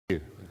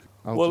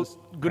Well,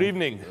 good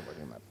evening.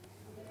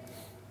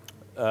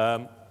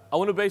 I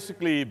want to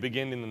basically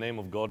begin in the name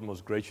of God,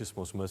 most gracious,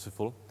 most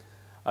merciful.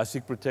 I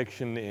seek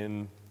protection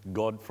in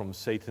God from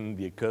Satan,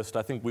 the accursed.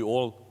 I think we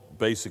all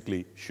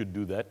basically should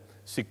do that.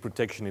 Seek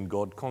protection in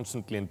God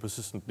constantly and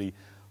persistently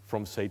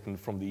from Satan,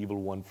 from the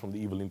evil one, from the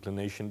evil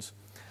inclinations.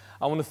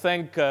 I want to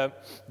thank the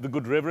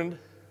good Reverend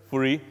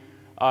Fourie.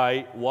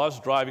 I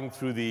was driving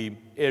through the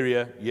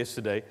area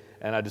yesterday,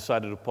 and I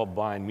decided to pop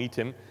by and meet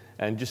him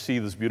and just see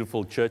this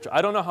beautiful church.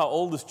 I don't know how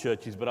old this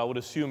church is, but I would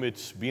assume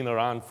it's been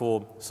around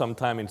for some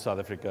time in South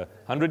Africa.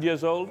 100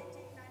 years old?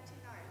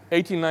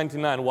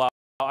 1899. Wow.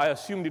 I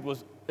assumed it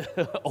was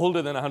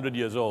older than 100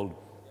 years old.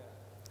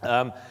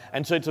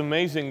 And so it's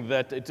amazing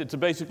that it's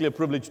basically a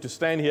privilege to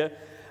stand here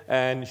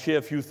and share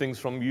a few things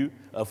from you,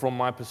 from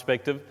my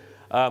perspective.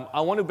 I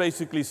want to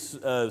basically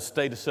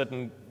state a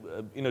certain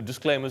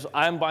disclaimers.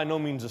 I am by no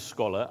means a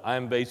scholar. I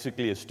am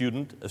basically a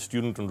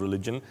student in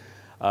religion.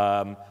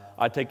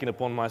 I've taken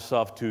upon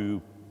myself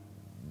to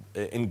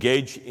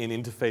engage in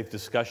interfaith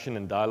discussion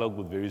and dialogue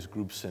with various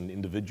groups and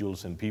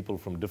individuals and people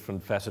from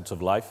different facets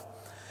of life.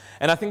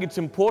 And I think it's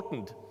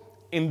important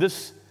in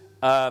this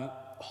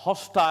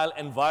hostile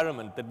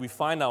environment that we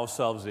find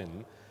ourselves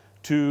in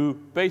to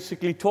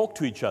basically talk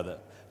to each other,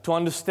 to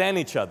understand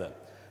each other,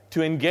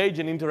 to engage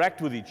and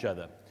interact with each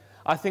other.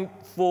 I think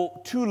for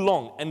too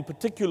long, and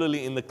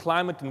particularly in the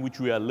climate in which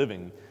we are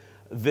living,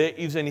 there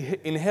is an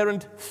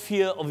inherent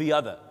fear of the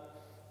other.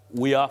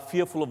 We are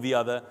fearful of the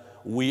other.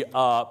 We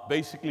are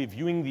basically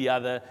viewing the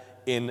other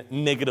in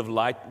negative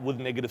light with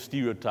negative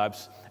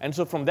stereotypes. And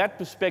so from that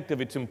perspective,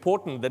 it's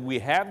important that we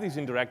have these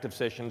interactive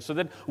sessions so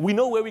that we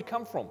know where we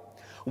come from.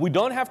 We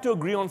don't have to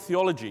agree on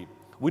theology.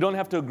 We don't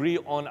have to agree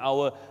on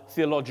our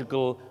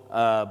theological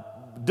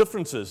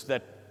differences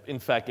that in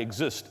fact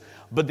exist.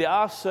 But there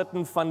are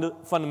certain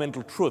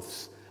fundamental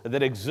truths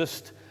that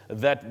exist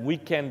that we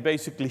can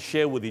basically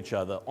share with each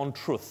other on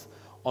truth,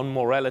 on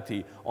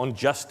morality, on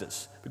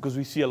justice, because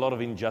we see a lot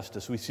of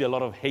injustice, we see a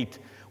lot of hate,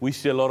 we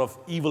see a lot of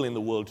evil in the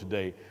world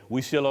today,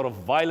 we see a lot of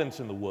violence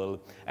in the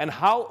world. And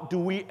how do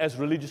we as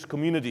religious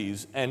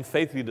communities and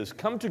faith leaders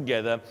come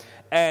together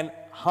and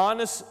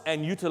harness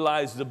and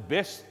utilize the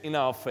best in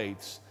our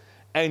faiths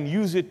and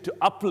use it to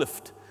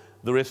uplift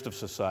the rest of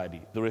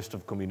society, the rest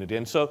of community?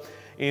 And so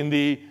in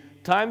the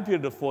time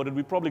period afforded,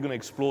 we're probably going to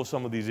explore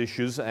some of these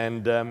issues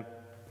and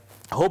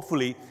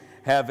hopefully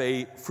have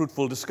a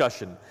fruitful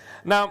discussion.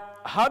 Now,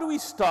 how do we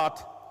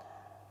start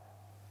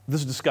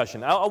this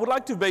discussion? I would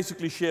like to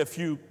basically share a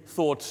few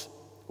thoughts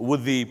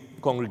with the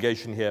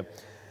congregation here.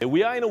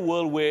 We are in a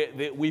world where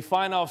we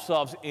find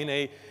ourselves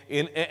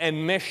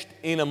enmeshed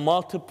in a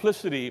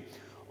multiplicity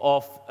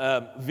of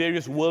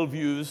various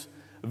worldviews,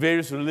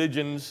 various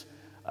religions,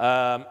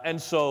 and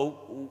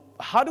so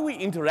how do we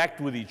interact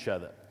with each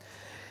other?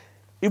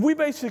 If we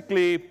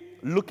basically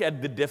look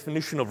at the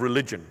definition of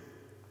religion,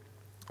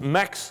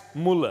 Max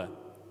Muller,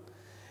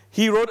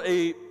 he wrote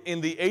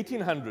in the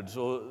 1800s,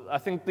 or I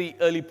think the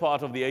early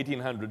part of the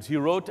 1800s, he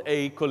wrote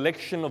a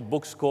collection of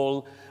books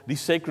called the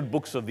Sacred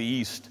Books of the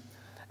East.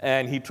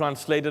 And he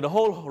translated a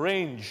whole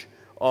range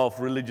of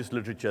religious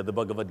literature, the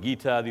Bhagavad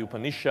Gita, the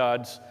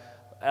Upanishads,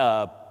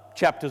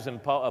 chapters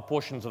and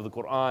portions of the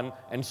Quran,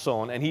 and so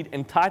on. And he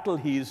entitled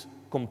his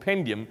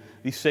compendium,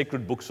 the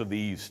Sacred Books of the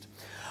East.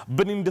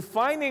 But in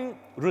defining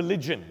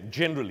religion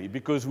generally,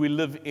 because we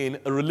live in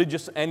a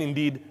religious and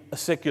indeed a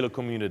secular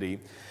community,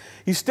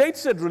 he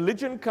states that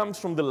religion comes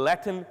from the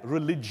Latin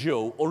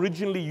religio,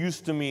 originally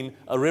used to mean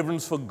a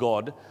reverence for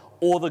God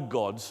or the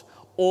gods,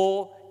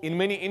 or in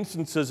many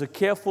instances a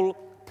careful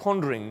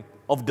pondering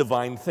of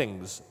divine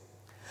things.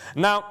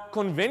 Now,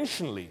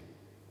 conventionally,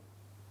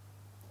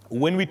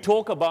 when we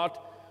talk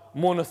about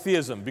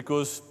monotheism,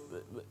 because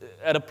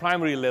at a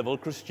primary level,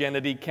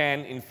 Christianity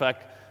can in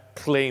fact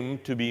claim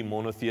to be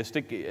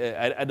monotheistic.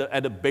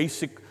 At a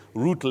basic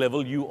root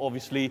level, you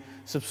obviously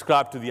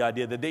subscribe to the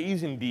idea that there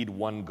is indeed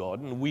one God,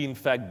 and we in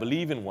fact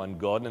believe in one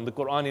God, and the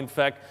Quran in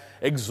fact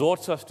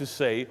exhorts us to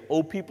say,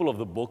 O people of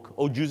the book,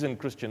 O Jews and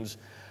Christians,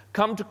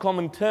 come to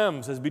common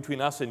terms as between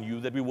us and you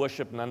that we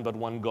worship none but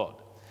one God.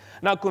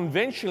 Now,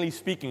 conventionally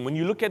speaking, when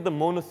you look at the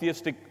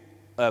monotheistic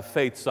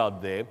faiths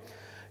out there,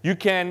 you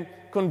can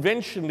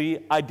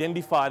conventionally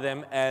identify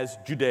them as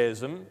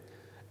Judaism,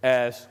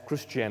 as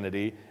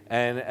Christianity,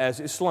 and as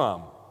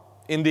Islam,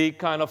 in the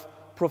kind of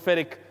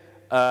prophetic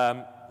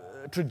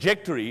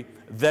trajectory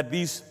that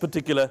these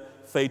particular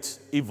faiths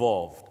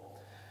evolved.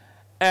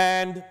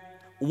 And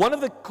one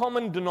of the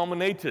common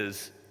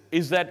denominators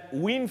is that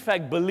we in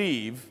fact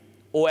believe,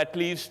 or at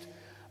least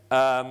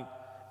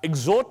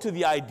exhort to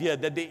the idea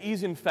that there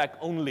is in fact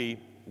only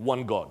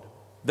one God,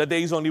 that there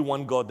is only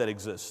one God that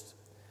exists.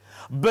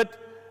 But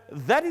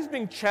that is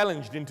being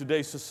challenged in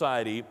today's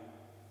society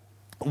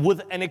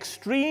with an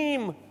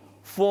extreme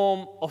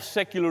form of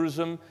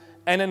secularism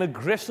and an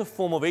aggressive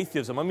form of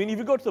atheism. I mean, if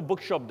you go to the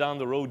bookshop down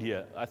the road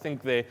here, I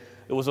think there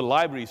was a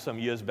library some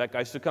years back. I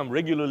used to come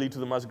regularly to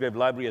the Musgrave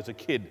Library as a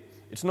kid.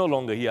 It's no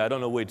longer here. I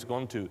don't know where it's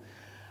gone to.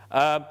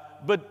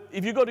 But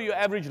if you go to your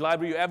average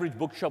library, your average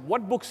bookshop,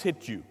 what books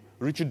hit you?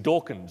 Richard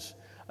Dawkins,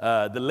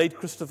 the late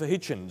Christopher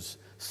Hitchens,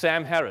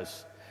 Sam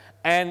Harris.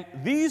 And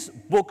these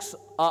books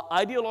are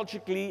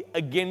ideologically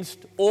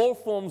against all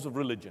forms of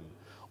religion,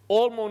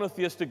 all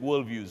monotheistic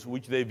worldviews,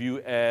 which they view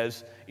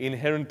as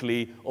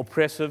inherently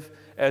oppressive,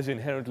 as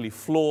inherently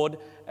flawed,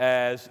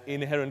 as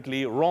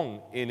inherently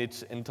wrong in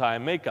its entire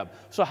makeup.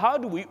 So how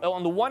do we,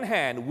 on the one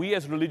hand, we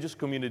as religious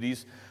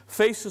communities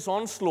face this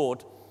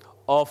onslaught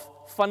of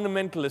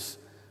fundamentalist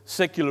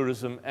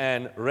secularism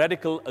and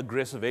radical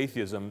aggressive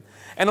atheism,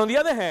 and on the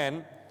other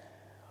hand,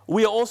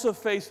 we are also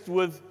faced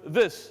with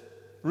this,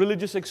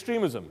 religious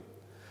extremism.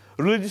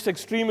 Religious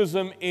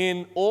extremism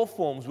in all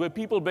forms, where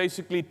people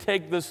basically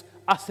take this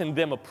us and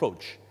them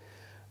approach.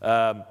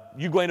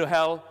 You're going to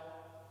hell,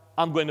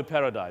 I'm going to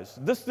paradise.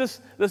 This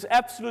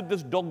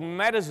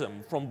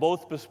dogmatism from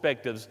both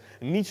perspectives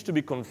needs to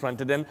be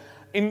confronted. And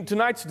in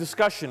tonight's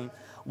discussion,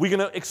 we're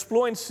going to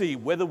explore and see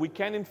whether we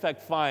can in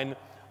fact find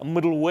a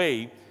middle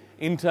way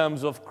in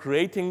terms of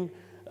creating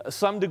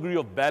some degree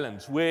of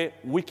balance where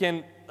we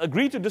can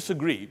agree to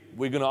disagree.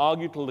 We're going to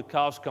argue till the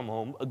cows come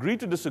home, agree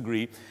to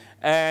disagree,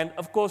 and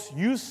of course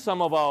use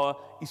some of our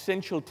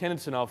essential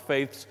tenets in our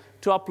faiths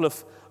to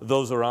uplift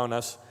those around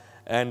us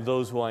and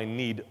those who are in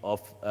need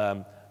of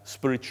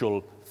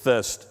spiritual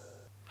thirst.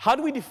 How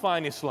do we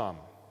define Islam?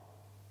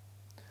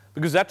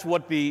 Because that's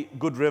what the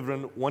good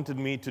Reverend wanted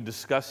me to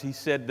discuss. He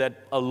said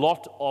that a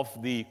lot of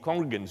the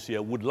congregants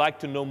here would like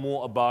to know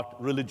more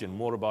about religion,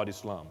 more about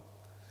Islam.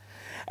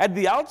 At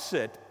the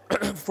outset,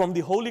 from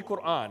the Holy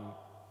Quran,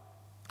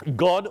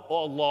 God or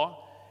Allah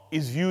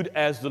is viewed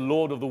as the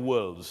Lord of the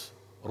worlds,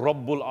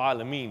 Rabbul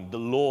Alameen, the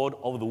Lord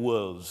of the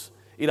worlds.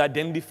 It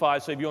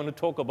identifies, so if you want to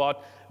talk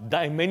about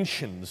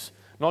dimensions,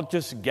 not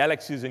just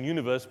galaxies and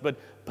universe, but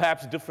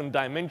perhaps different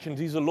dimensions,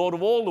 He's the Lord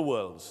of all the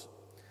worlds.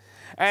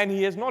 And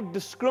He has not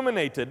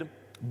discriminated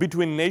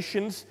between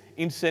nations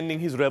in sending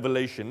His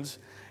revelations.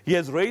 He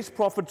has raised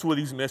prophets with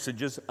His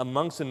messages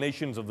amongst the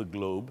nations of the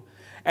globe,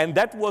 and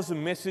that was a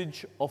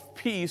message of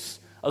peace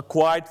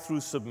acquired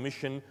through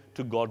submission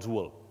to God's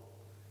will.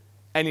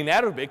 And in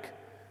Arabic,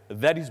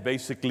 that is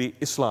basically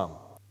Islam.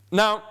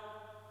 Now,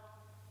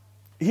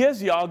 here's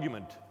the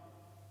argument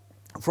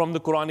from the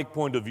Quranic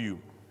point of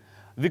view.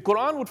 The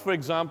Quran would, for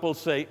example,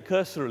 say,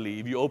 cursorily,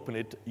 if you open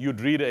it,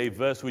 you'd read a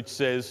verse which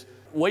says,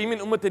 وَإِمِنْ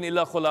أُمَّةٍ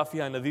إِلَّا خَلَا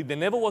فِيهَا نَذِيرٌ. There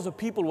never was a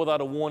people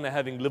without a warner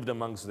having lived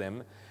amongst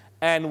them.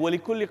 And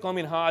وَلِكُلِّ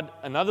قَوْمٍ هَادٍ,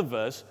 another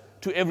verse,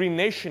 to every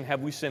nation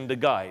have we sent a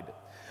guide.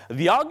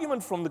 The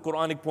argument from the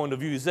Quranic point of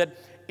view is that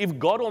if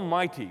God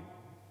Almighty,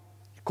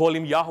 call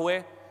Him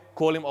Yahweh,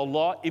 call Him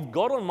Allah, if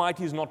God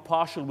Almighty is not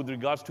partial with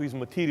regards to His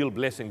material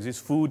blessings, His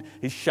food,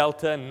 His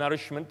shelter,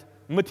 nourishment,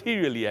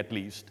 materially at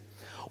least,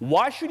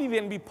 why should He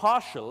then be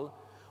partial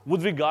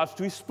with regards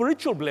to His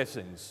spiritual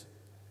blessings?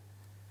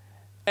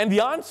 And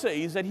the answer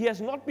is that He has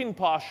not been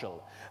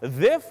partial.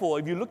 Therefore,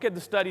 if you look at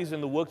the studies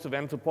and the works of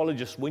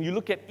anthropologists, when you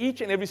look at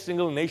each and every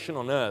single nation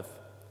on earth,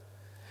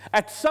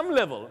 at some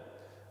level,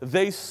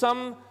 there is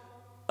some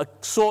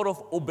sort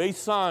of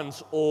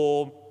obeisance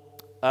or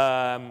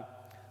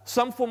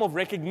some form of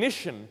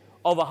recognition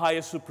of a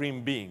higher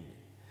supreme being.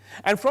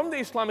 And from the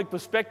Islamic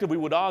perspective, we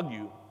would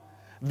argue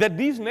that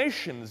these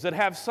nations that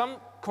have some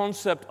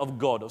concept of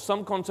God or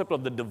some concept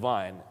of the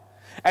divine,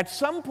 at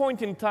some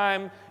point in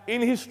time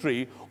in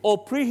history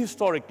or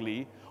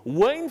prehistorically,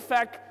 were in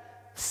fact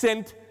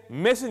sent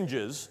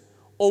messengers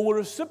or were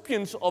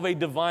recipients of a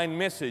divine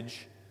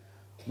message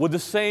with the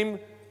same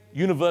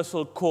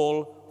universal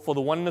call for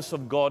the oneness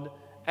of God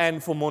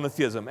and for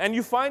monotheism. And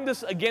you find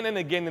this again and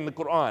again in the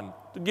Quran.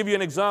 To give you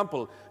an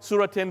example,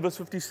 Surah 10 verse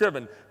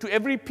 57, to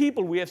every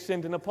people we have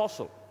sent an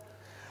apostle.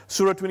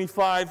 Surah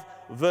 25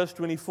 verse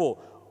 24,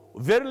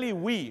 verily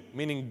we,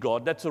 meaning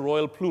God, that's a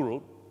royal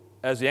plural.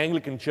 As the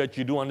Anglican Church,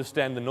 you do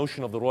understand the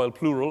notion of the royal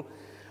plural.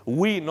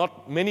 We,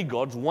 not many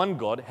gods, one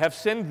God, have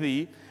sent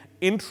thee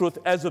in truth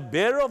as a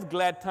bearer of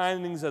glad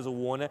tidings, as a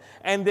warner,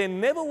 and there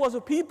never was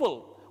a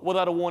people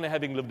without a warner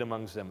having lived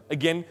amongst them.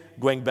 Again,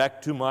 going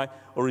back to my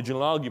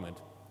original argument.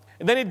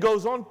 And then it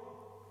goes on,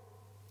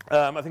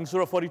 I think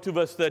Surah 42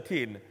 verse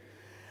 13.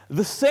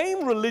 The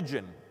same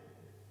religion,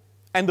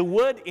 and the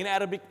word in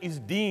Arabic is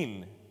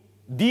deen.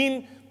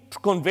 Deen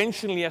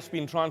conventionally has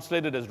been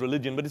translated as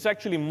religion, but it's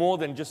actually more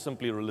than just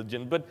simply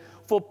religion, but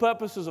for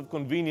purposes of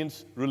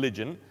convenience,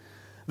 religion.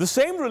 The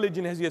same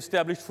religion has He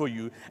established for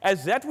you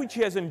as that which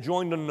He has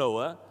enjoined on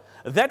Noah,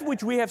 that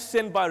which we have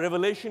sent by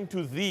revelation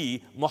to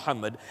thee,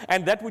 Muhammad,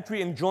 and that which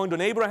we enjoined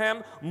on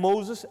Abraham,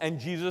 Moses, and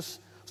Jesus.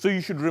 So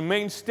you should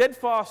remain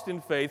steadfast in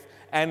faith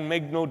and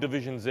make no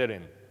divisions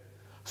therein.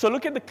 So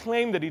look at the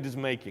claim that it is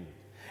making.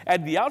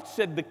 At the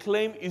outset, the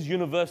claim is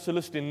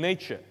universalist in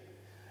nature.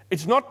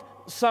 It's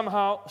not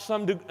somehow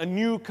a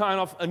new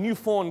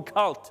foreign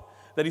cult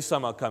that is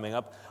somehow coming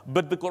up,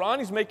 but the Quran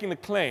is making the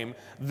claim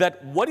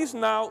that what is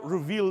now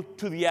revealed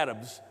to the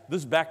Arabs,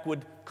 this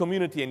backward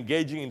community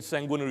engaging in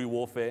sanguinary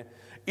warfare,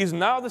 is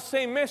now the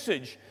same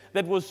message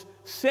that was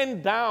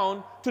sent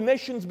down to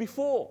nations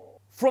before.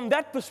 From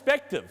that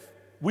perspective,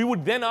 we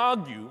would then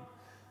argue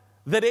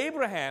that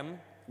Abraham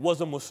was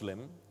a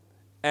Muslim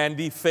and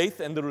the faith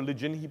and the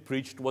religion he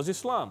preached was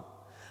Islam.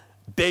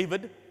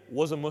 David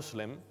was a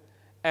Muslim,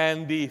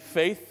 and the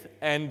faith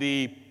and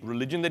the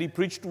religion that he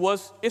preached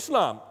was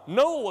Islam.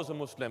 Noah was a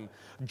Muslim.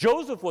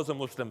 Joseph was a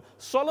Muslim.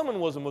 Solomon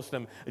was a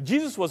Muslim.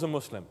 Jesus was a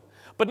Muslim.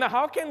 But now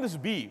how can this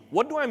be?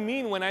 What do I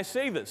mean when I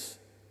say this?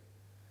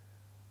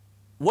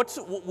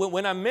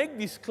 When I make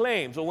these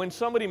claims, or when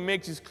somebody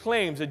makes these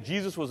claims that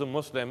Jesus was a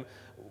Muslim,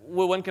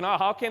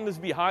 how can this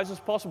be? How is this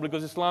possible?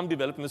 Because Islam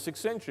developed in the 6th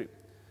century.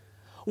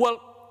 Well,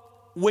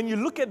 when you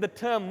look at the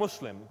term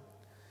Muslim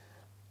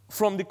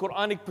from the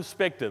Quranic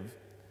perspective,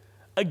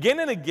 again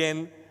and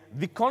again,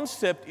 the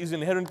concept is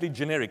inherently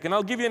generic. And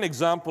I'll give you an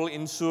example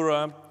in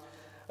Surah,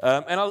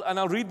 and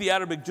I'll read the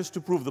Arabic just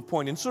to prove the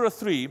point. In Surah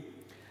 3,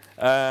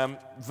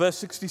 verse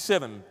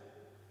 67,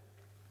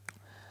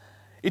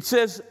 it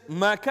says,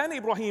 مَا كَانَ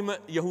إِبْرَاهِيمَ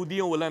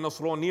يَهُودِيًا وَلَا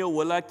نَصْرَانِيًا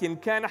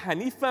وَلَكِنْ كَانَ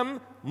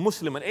حَنِيفًا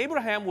مُسْلِمًا.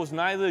 Abraham was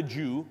neither a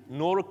Jew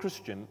nor a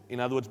Christian,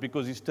 in other words,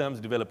 because his terms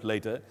developed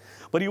later,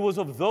 but he was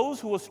of those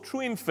who was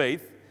true in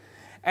faith,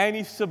 and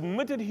he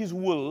submitted his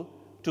will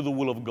to the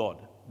will of God.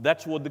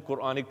 That's what the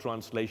Quranic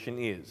translation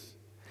is.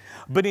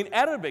 But in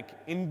Arabic,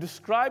 in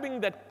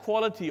describing that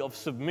quality of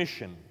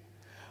submission,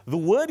 the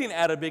word in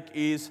Arabic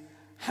is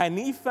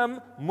Hanifam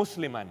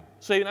Musliman.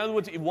 So in other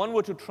words, if one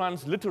were to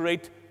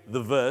transliterate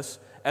the verse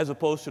as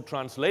opposed to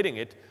translating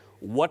it,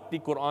 what the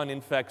Quran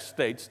in fact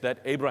states that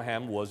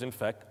Abraham was in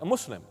fact a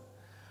Muslim.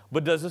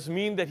 But does this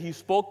mean that he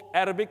spoke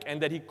Arabic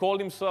and that he called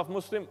himself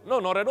Muslim? No,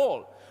 not at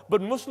all.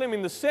 But Muslim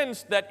in the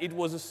sense that it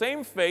was the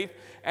same faith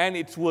and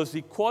it was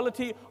the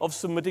quality of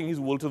submitting his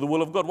will to the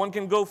will of God. One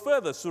can go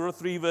further. Surah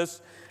 3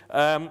 verse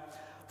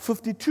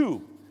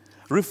 52,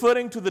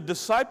 referring to the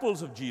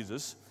disciples of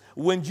Jesus,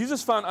 when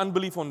Jesus found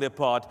unbelief on their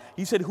part,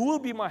 he said, "Who will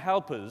be my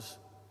helpers,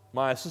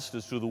 my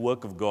assistants to the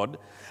work of God?"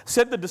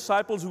 Said the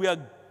disciples, "We are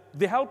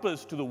the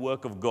helpers to the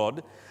work of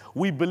God.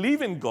 We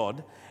believe in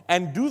God,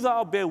 and do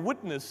thou bear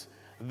witness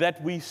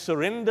that we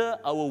surrender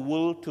our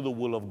will to the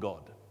will of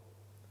God."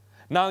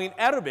 Now in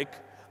Arabic,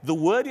 the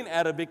word in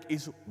Arabic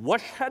is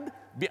washhad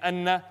bi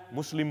anna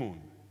muslimun,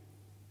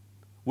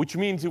 which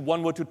means if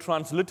one were to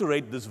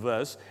transliterate this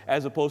verse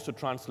as opposed to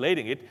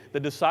translating it, the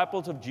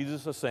disciples of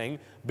Jesus are saying,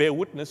 bear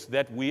witness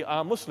that we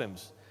are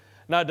Muslims.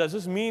 Now, does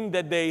this mean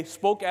that they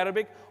spoke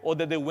Arabic or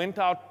that they went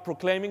out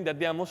proclaiming that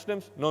they are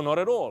Muslims? No, not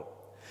at all.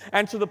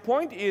 And so the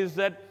point is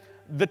that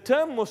the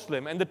term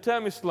Muslim and the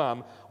term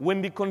Islam,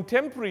 when the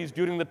contemporaries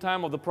during the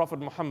time of the Prophet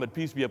Muhammad,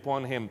 peace be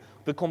upon him,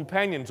 the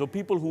companions or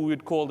people who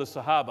we'd call the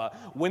Sahaba,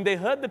 when they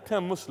heard the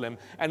term Muslim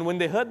and when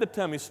they heard the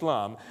term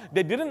Islam,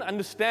 they didn't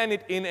understand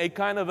it in a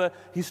kind of a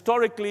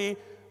historically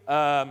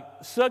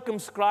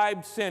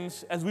circumscribed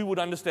sense as we would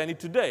understand it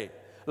today,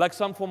 like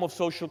some form of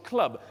social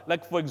club.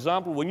 Like, for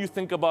example, when you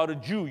think about a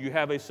Jew, you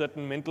have a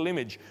certain mental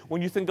image.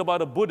 When you think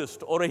about a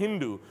Buddhist or a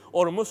Hindu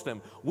or a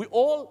Muslim, we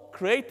all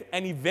create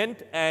an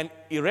event and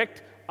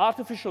erect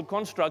artificial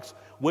constructs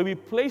where we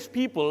place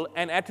people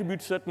and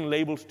attribute certain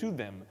labels to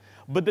them.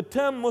 But the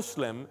term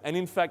Muslim, and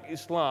in fact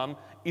Islam,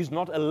 is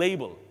not a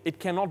label. It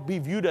cannot be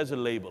viewed as a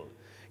label.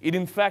 It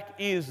in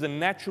fact is the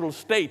natural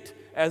state,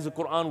 as the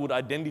Quran would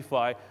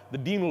identify, the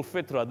dinul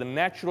fitra, the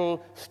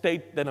natural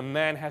state that a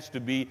man has to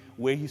be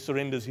where he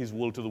surrenders his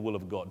will to the will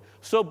of God.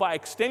 So by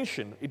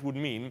extension, it would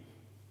mean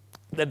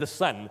that the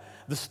sun,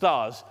 the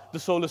stars, the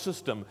solar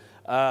system,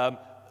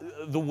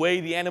 the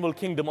way the animal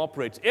kingdom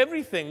operates,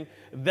 everything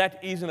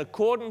that is in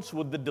accordance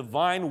with the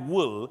divine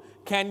will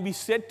can be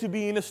said to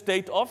be in a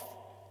state of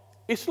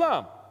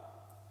Islam.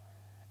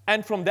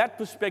 And from that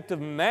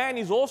perspective, man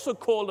is also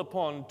called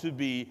upon to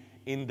be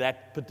in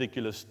that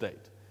particular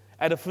state.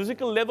 At a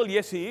physical level,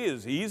 yes, he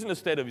is. He is in a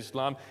state of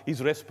Islam.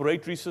 His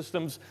respiratory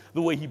systems,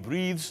 the way he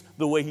breathes,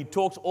 the way he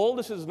talks, all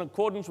this is in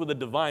accordance with the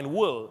divine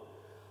will.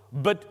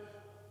 But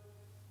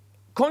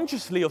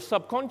consciously or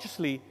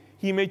subconsciously,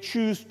 he may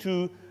choose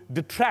to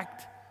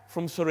detract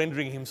from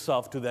surrendering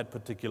himself to that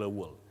particular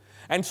will.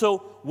 And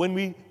so when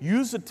we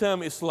use the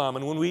term Islam,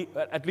 and when we,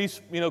 at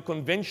least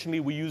conventionally,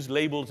 we use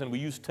labels and we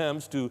use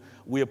terms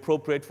we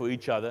appropriate for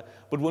each other,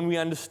 but when we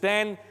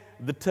understand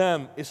the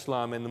term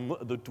Islam and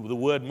the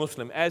word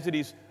Muslim as it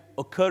is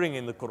occurring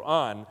in the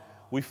Quran,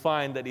 we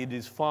find that it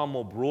is far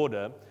more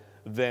broader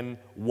than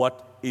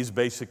what is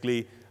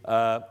basically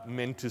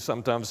meant to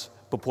sometimes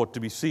purport to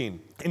be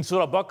seen. In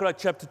Surah Baqarah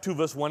chapter 2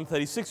 verse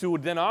 136, we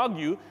would then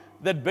argue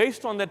that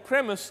based on that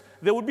premise,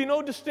 there would be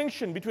no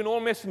distinction between all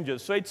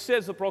messengers. So it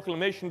says, the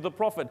proclamation of the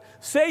Prophet,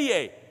 "Say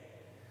ye,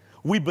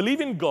 we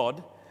believe in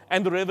God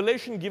and the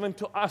revelation given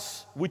to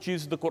us, which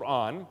is the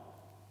Quran,"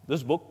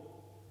 this book,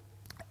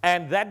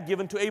 "and that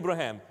given to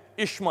Abraham,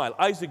 Ismail,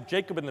 Isaac,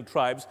 Jacob, and the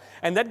tribes,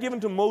 and that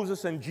given to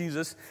Moses and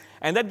Jesus,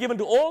 and that given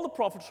to all the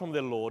prophets from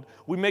their Lord.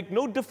 We make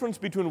no difference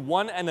between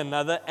one and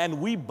another,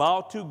 and we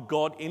bow to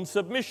God in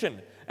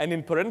submission." And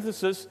in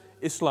parenthesis,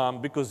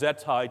 Islam, because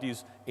that's how it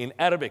is in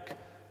Arabic.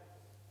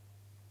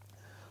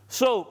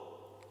 So,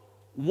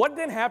 what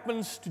then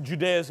happens to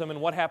Judaism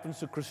and what happens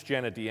to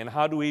Christianity, and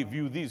how do we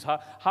view these?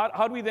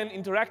 How do we then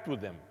interact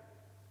with them?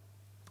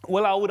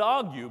 Well, I would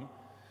argue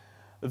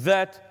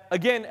that,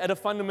 again, at a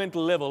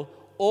fundamental level,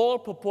 all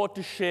purport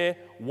to share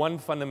one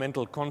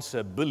fundamental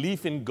concept,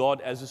 belief in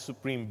God as a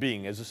supreme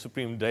being, as a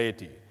supreme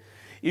deity.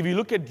 If you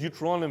look at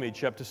Deuteronomy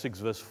chapter 6,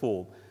 verse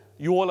 4,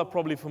 you all are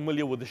probably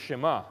familiar with the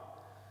Shema.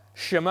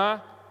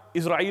 Shema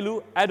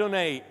Israelu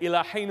Adonai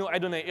Ilaheinu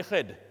Adonai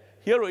Echad.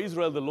 Hear, O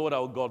Israel, the Lord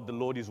our God, the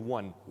Lord is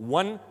one.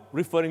 One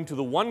referring to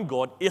the one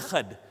God,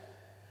 Echad.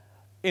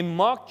 In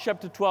Mark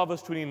chapter 12,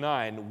 verse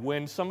 29,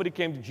 when somebody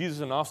came to Jesus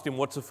and asked him,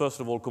 what's the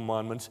first of all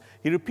commandments?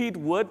 He repeated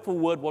word for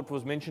word what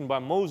was mentioned by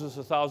Moses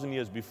 1,000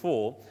 years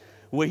before,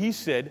 where he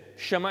said,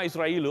 Shema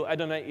Israelu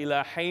Adonai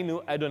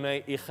Ilaheinu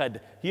Adonai Echad.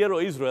 Hear, O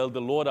Israel,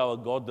 the Lord our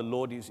God, the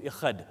Lord is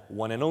Echad,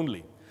 one and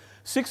only.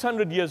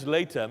 600 years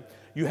later,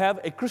 you have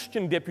a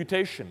Christian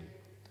deputation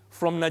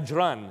from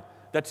Najran,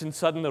 that's in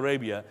southern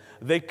Arabia.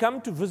 They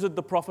come to visit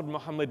the Prophet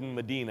Muhammad in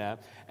Medina,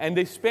 and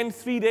they spend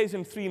 3 days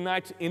and 3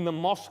 nights in the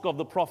mosque of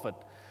the Prophet.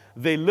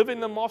 They live in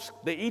the mosque,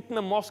 they eat in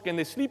the mosque, and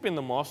they sleep in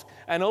the mosque,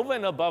 and over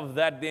and above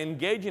that, they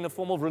engage in a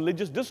form of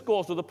religious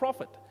discourse with the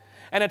Prophet.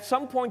 And at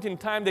some point in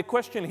time, they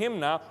question him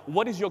now,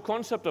 what is your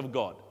concept of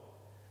God?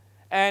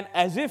 And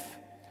as if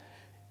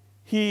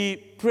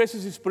he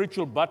presses his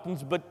spiritual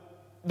buttons, but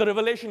the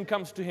revelation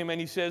comes to him and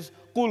he says,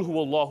 Qul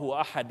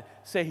huwallahu ahad,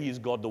 say he is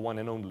God, the one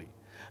and only.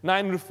 Now,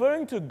 in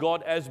referring to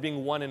God as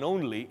being one and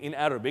only in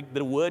Arabic,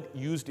 the word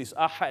used is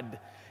ahad.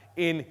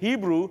 In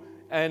Hebrew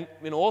and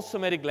in all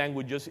Semitic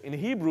languages, in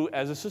Hebrew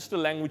as a sister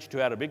language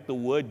to Arabic, the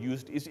word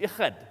used is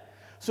ikhad.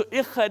 So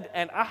ikhad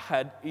and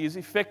ahad is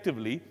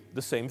effectively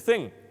the same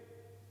thing,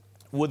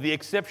 with the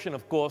exception,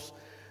 of course,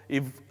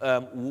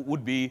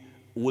 would be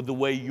with the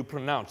way you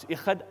pronounce.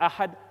 Ikhad,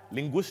 ahad,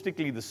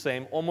 linguistically the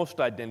same, almost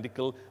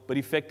identical, but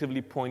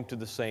effectively point to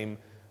the same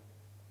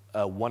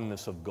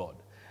oneness of God.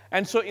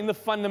 And so in the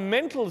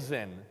fundamentals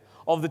then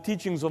of the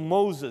teachings of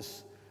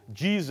Moses,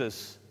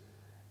 Jesus,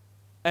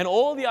 and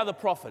all the other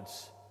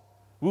prophets,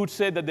 we would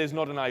say that there's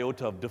not an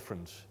iota of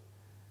difference.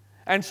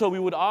 And so we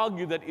would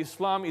argue that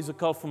Islam is a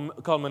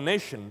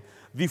culmination,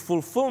 the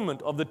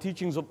fulfillment of the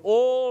teachings of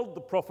all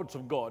the prophets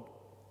of God,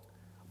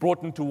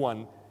 brought into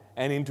one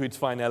and into its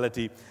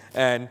finality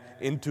and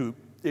into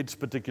its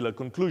particular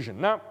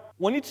conclusion. Now,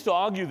 one needs to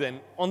argue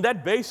then, on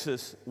that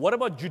basis, what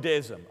about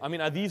Judaism? I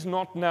mean, are these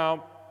not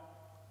now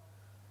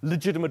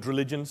legitimate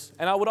religions?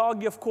 And I would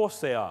argue, of course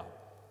they are.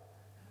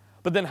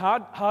 But then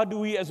how do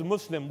we as a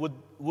Muslim, with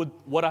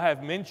what I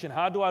have mentioned,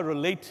 how do I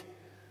relate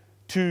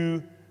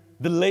to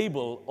the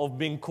label of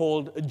being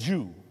called a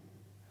Jew?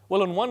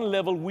 Well, on one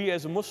level, we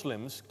as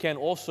Muslims can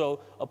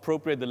also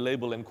appropriate the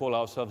label and call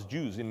ourselves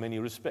Jews in many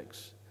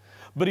respects.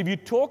 But if you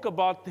talk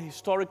about the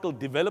historical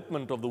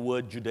development of the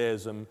word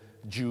Judaism,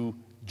 Jew,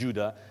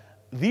 Judah,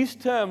 these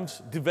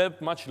terms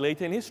developed much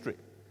later in history.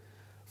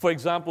 For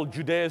example,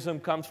 Judaism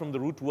comes from the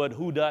root word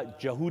Huda,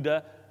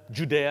 Jehuda,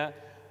 Judea.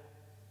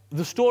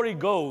 The story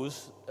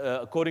goes,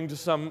 according to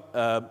some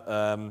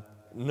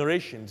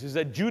narrations, is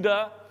that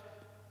Judah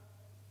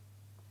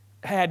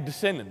had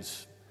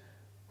descendants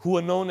who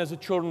were known as the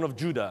children of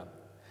Judah.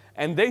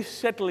 And they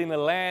settled in a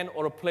land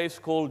or a place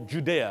called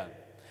Judea.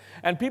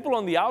 And people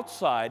on the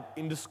outside,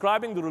 in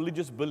describing the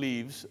religious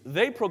beliefs,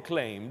 they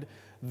proclaimed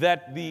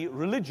that the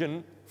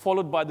religion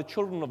followed by the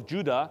children of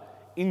Judah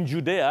in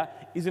Judea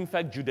is in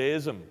fact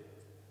Judaism.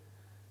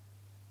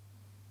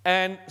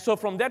 And so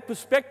from that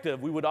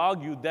perspective, we would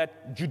argue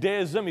that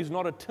Judaism is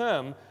not a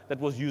term that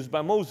was used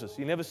by Moses.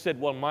 He never said,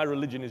 well, my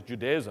religion is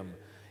Judaism.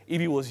 If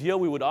he was here,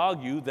 we would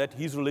argue that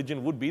his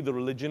religion would be the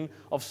religion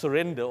of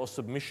surrender or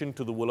submission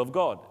to the will of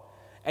God.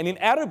 And in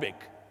Arabic,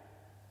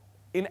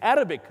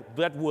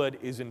 that word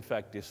is in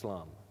fact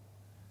Islam.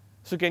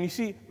 So can you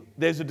see,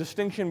 there's a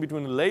distinction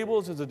between the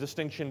labels, there's a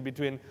distinction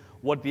between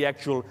what the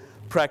actual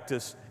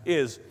practice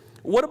is.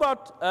 What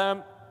about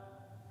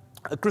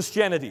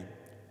Christianity?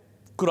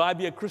 Could I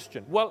be a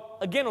Christian? Well,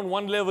 again, on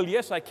one level,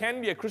 yes, I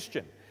can be a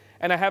Christian.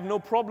 And I have no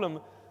problem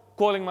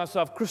calling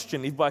myself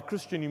Christian. If by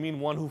Christian you mean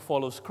one who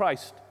follows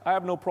Christ, I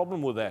have no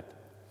problem with that.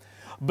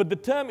 But the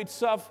term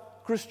itself,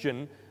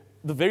 Christian,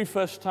 the very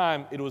first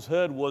time it was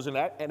heard was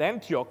at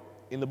Antioch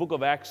in the book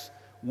of Acts,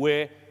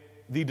 where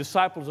the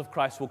disciples of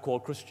Christ were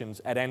called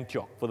Christians at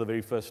Antioch for the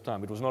very first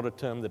time. It was not a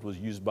term that was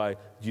used by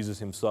Jesus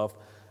himself.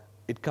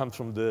 It comes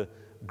from the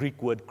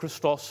Greek word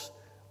Christos,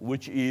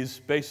 which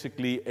is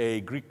basically a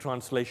Greek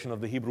translation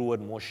of the Hebrew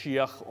word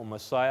Moshiach or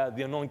Messiah,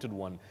 the anointed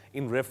one,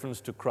 in reference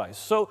to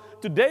Christ. So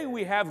today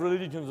we have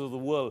religions of the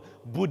world: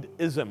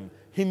 Buddhism,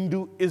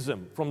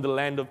 Hinduism from the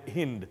land of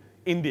Hind,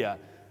 India,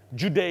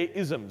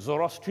 Judaism,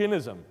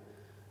 Zoroastrianism,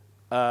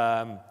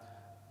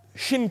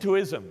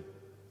 Shintoism,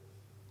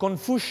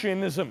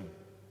 Confucianism.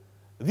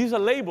 These are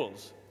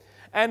labels.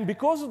 And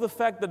because of the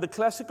fact that the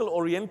classical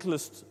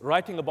Orientalists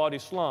writing about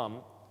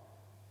Islam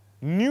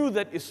knew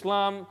that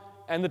Islam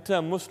and the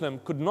term Muslim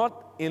could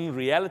not in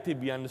reality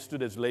be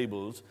understood as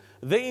labels,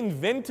 they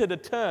invented a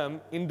term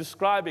in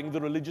describing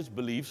the religious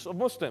beliefs of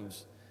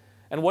Muslims.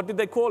 And what did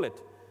they call it?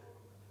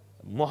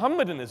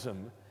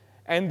 Mohammedanism,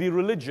 and the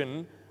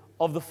religion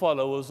of the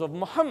followers of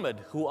Muhammad,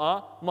 who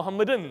are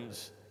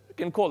Mohammedans. You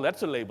can call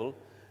that's a label.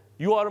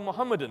 You are a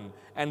Mohammedan,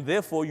 and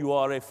therefore you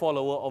are a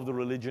follower of the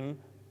religion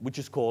which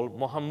is called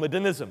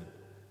Mohammedanism.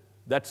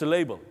 That's a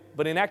label.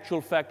 But in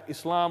actual fact,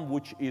 Islam,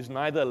 which is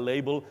neither a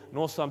label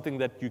nor something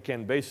that you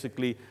can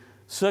basically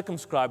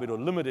circumscribe it or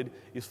limit it,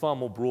 is far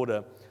more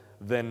broader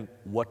than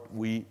what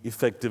we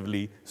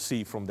effectively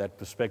see from that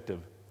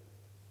perspective.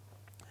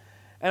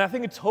 And I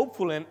think it's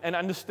hopeful and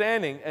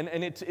understanding,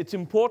 and it's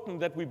important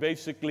that we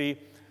basically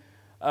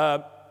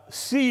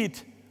see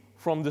it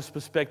from this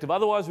perspective.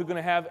 Otherwise, we're going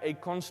to have a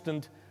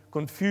constant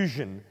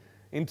confusion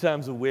in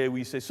terms of where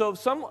we say. So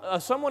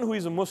someone who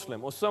is a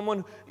Muslim, or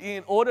someone,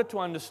 in order to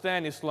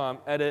understand Islam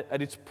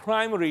at its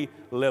primary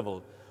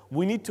level,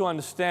 we need to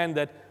understand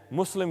that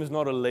Muslim is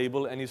not a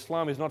label and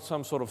Islam is not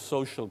some sort of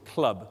social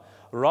club.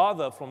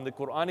 Rather, from the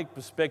Quranic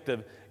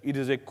perspective, it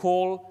is a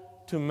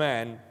call to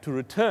man to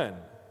return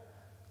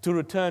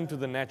to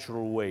the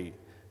natural way,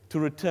 to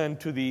return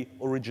to the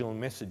original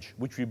message,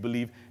 which we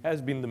believe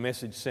has been the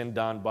message sent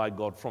down by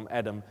God from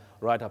Adam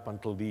right up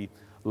until the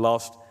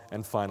last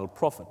and final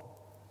prophet.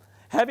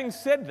 Having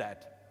said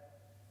that,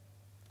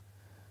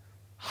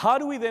 how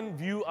do we then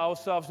view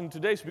ourselves in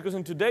today's? Because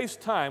in today's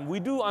time, we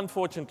do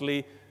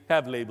unfortunately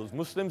have labels.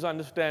 Muslims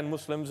understand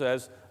Muslims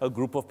as a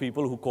group of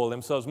people who call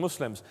themselves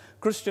Muslims.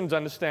 Christians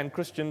understand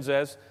Christians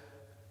as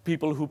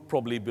people who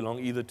probably belong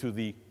either to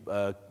the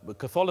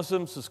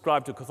Catholicism,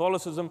 subscribe to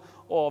Catholicism,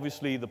 or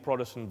obviously the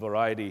Protestant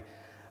variety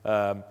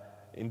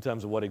in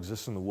terms of what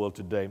exists in the world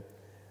today.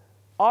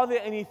 Are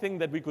there anything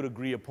that we could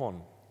agree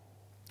upon?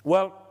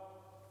 Well,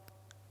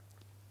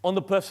 on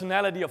the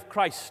personality of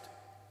Christ,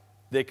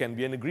 there can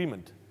be an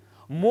agreement,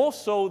 more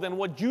so than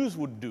what Jews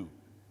would do.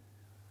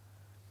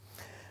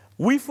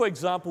 We, for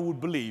example, would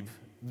believe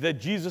that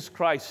Jesus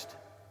Christ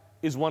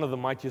is one of the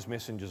mightiest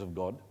messengers of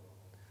God.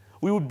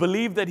 We would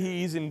believe that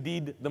he is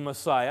indeed the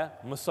Messiah.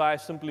 Messiah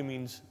simply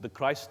means the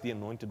Christ, the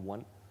anointed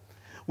one.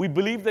 We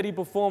believe that he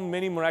performed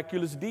many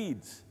miraculous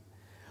deeds.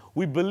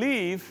 We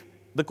believe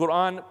the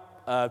Quran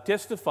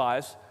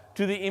testifies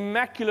to the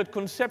immaculate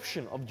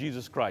conception of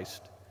Jesus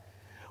Christ,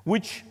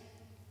 which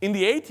in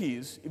the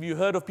 80s, if you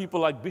heard of people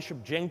like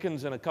Bishop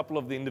Jenkins and a couple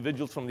of the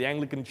individuals from the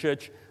Anglican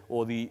Church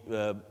or the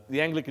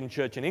Anglican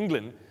Church in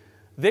England,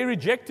 they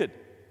rejected.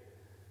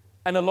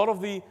 And a lot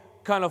of the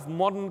kind of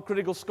modern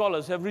critical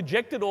scholars have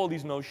rejected all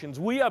these notions.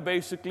 We are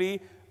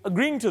basically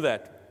agreeing to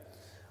that.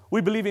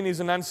 We believe in his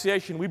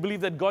annunciation. We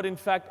believe that God, in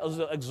fact,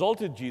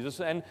 exalted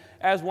Jesus. And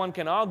as one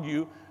can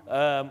argue,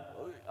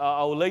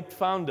 our late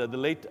founder, the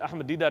late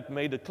Ahmed Deedat,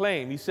 made a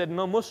claim. He said,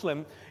 no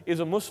Muslim is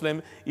a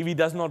Muslim if he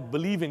does not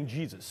believe in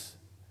Jesus.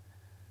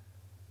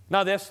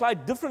 Now, there are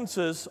slight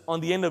differences on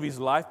the end of his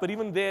life, but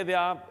even there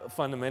are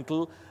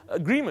fundamental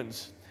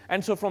agreements.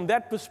 And so from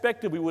that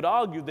perspective, we would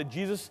argue that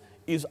Jesus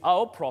is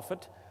our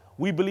prophet.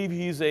 We believe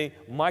he is a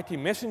mighty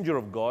messenger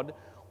of God.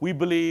 We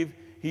believe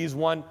he is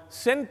one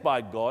sent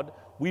by God.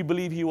 We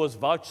believe he was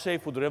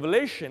vouchsafed with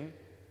revelation,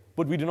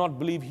 but we do not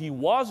believe he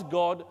was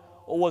God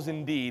or was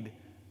indeed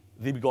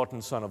the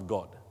begotten Son of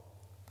God.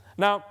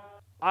 Now,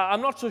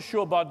 I'm not so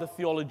sure about the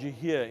theology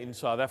here in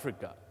South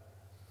Africa,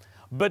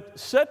 but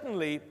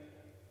certainly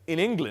in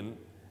England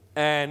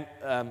and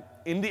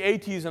in the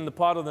 80s and the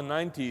part of the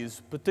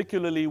 90s,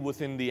 particularly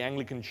within the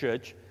Anglican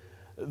Church,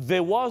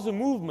 there was a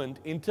movement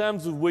in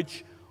terms of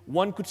which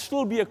one could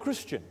still be a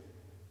Christian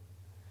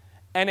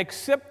and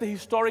accept the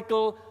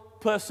historical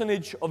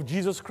personage of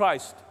Jesus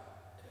Christ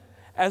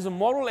as a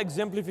moral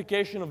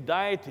exemplification of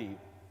deity,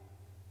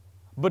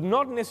 but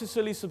not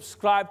necessarily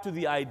subscribe to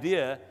the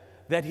idea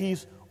that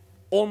he's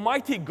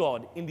Almighty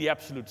God in the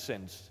absolute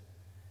sense.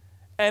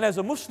 And as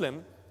a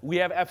Muslim, we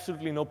have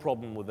absolutely no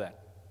problem with that.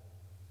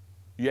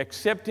 You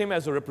accept him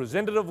as a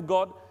representative of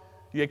God,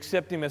 you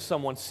accept him as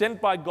someone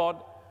sent by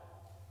God,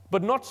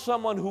 but not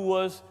someone who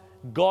was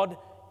God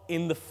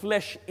in the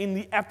flesh in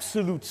the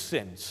absolute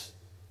sense.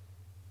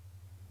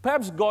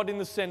 Perhaps God in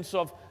the sense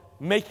of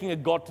making a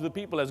god to the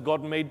people, as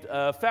God made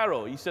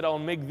Pharaoh. He said, I will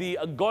make thee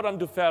a god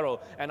unto Pharaoh,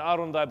 and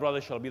Aaron thy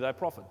brother shall be thy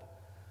prophet.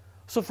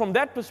 So from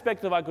that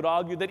perspective, I could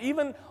argue that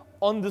even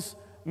on this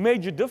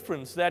major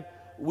difference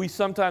that we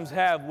sometimes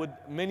have with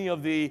many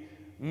of the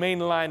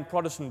mainline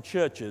Protestant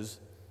churches,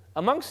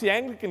 amongst the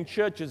Anglican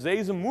churches, there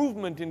is a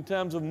movement in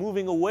terms of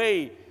moving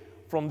away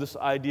from this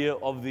idea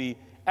of the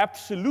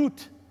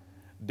absolute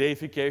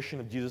deification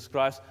of Jesus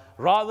Christ,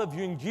 rather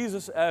viewing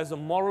Jesus as a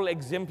moral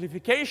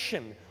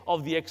exemplification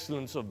of the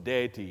excellence of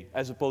deity,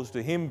 as opposed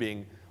to him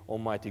being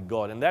Almighty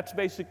God. And that's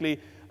basically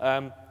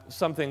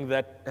something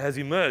that has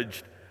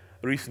emerged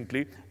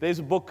recently. There's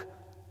a book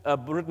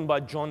written by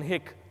John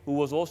Hick, who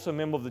was also a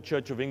member of the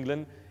Church of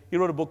England. He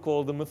wrote a book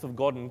called The Myth of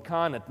God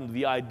Incarnate, and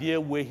the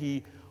idea where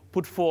he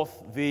put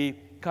forth the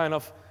kind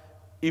of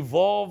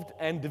evolved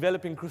and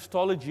developing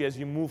Christology as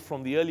you move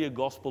from the earlier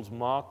Gospels,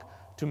 Mark,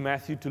 to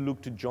Matthew, to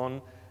Luke, to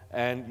John,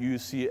 and you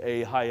see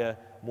a higher,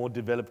 more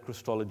developed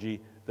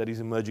Christology that is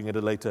emerging at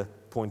a later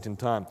point in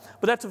time.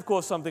 But that's, of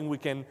course, something we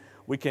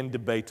can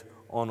debate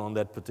on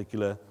that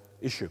particular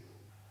issue.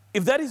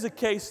 If that is the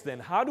case, then,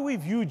 how do we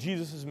view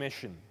Jesus'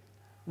 mission?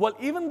 Well,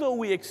 even though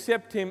we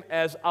accept him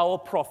as our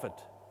prophet,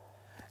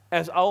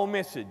 as our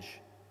message,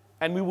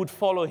 and we would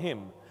follow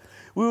him,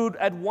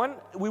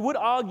 We would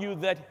argue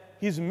that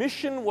his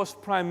mission was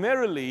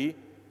primarily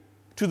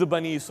to the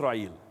Bani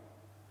Israel,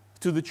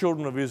 to the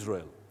children of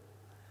Israel.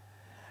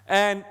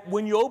 And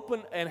when you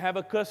open and have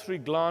a cursory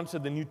glance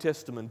at the New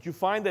Testament, you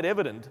find that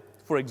evident.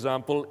 For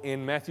example,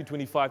 in Matthew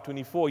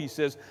 25:24, he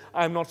says,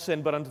 I am not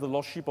sent but unto the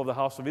lost sheep of the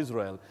house of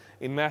Israel.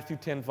 In Matthew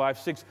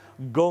 10:5-6,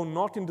 go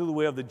not into the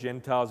way of the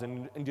Gentiles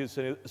and into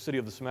the city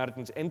of the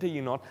Samaritans, enter ye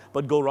not,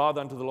 but go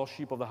rather unto the lost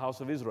sheep of the house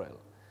of Israel.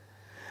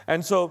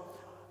 And so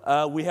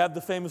we have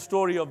the famous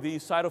story of the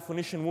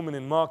Syrophoenician woman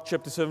in Mark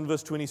chapter 7,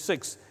 verse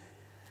 26.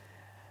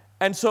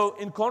 And so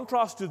in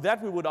contrast to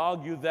that, we would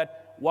argue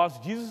that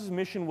whilst Jesus'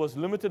 mission was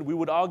limited, we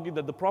would argue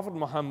that the Prophet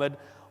Muhammad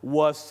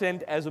was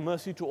sent as a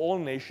mercy to all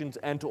nations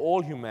and to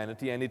all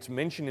humanity. And it's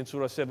mentioned in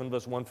Surah 7,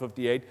 verse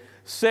 158,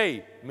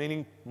 say,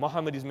 meaning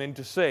Muhammad is meant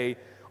to say,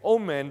 O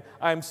men,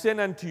 I am sent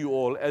unto you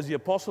all as the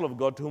apostle of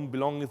God, to whom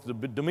belongeth the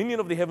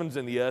dominion of the heavens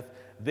and the earth.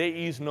 There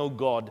is no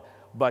God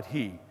but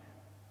He.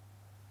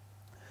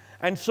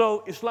 And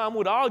so Islam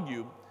would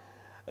argue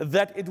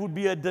that it would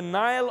be a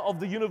denial of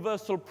the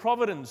universal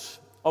providence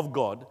of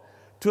God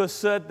to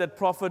assert that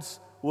prophets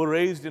were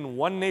raised in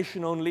one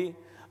nation only.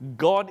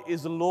 God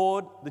is the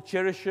Lord, the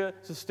cherisher,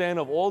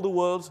 sustainer of all the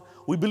worlds.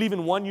 We believe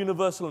in one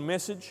universal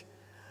message.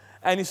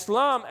 And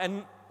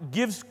Islam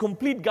gives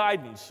complete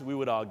guidance, we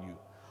would argue,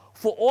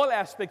 for all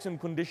aspects and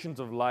conditions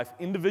of life,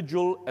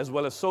 individual as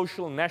well as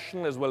social,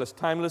 national as well as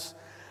timeless,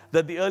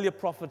 that the earlier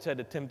prophets had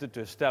attempted to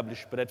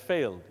establish but had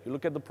failed. You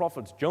look at the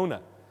prophets,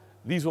 Jonah.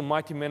 These were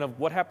mighty men of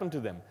what happened to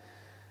them.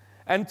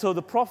 And so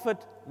the Prophet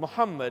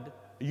Muhammad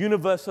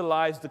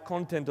universalized the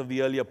content of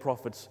the earlier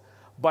prophets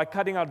by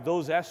cutting out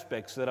those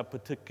aspects that are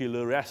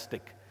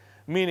particularistic,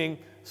 meaning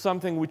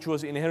something which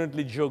was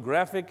inherently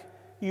geographic,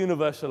 he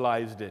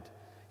universalized it.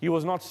 He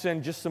was not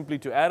sent just simply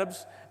to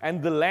Arabs,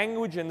 and the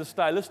language and the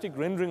stylistic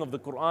rendering of the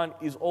Quran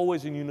is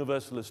always in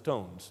universalist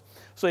tones.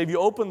 So if you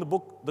open the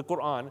book, the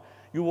Quran,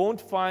 you won't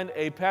find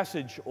a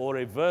passage or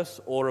a verse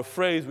or a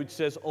phrase which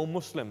says, O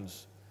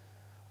Muslims,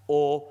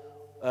 or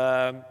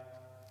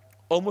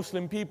O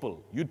Muslim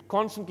people. You'd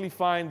constantly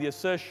find the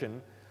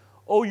assertion,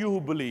 O you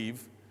who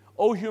believe,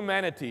 O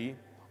humanity,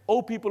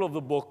 O people of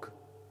the book,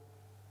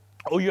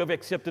 O you have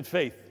accepted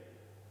faith.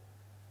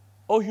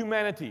 O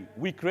humanity,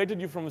 we created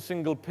you from a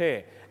single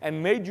pair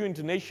and made you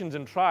into nations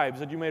and tribes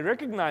that you may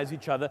recognize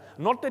each other,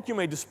 not that you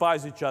may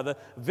despise each other.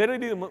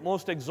 Verily the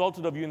most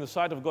exalted of you in the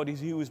sight of God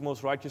is he who is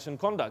most righteous in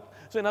conduct.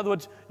 So in other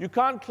words, you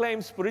can't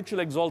claim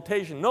spiritual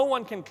exaltation. No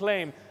one can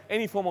claim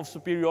any form of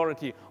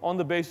superiority on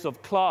the basis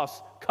of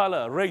class,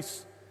 color,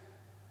 race,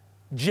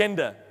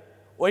 gender,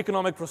 or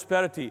economic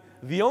prosperity.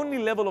 The only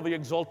level of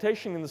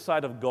exaltation in the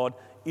sight of God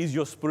is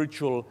your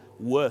spiritual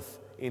worth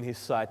in His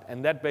sight.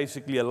 And that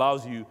basically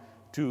allows you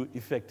to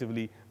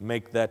effectively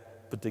make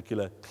that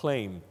particular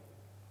claim.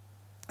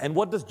 And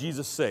what does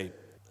Jesus say?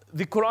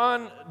 The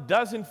Quran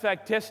does in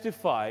fact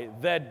testify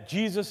that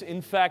Jesus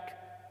in fact,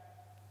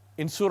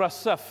 in Surah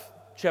Saf,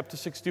 chapter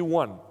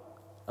 61,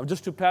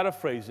 just to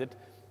paraphrase it,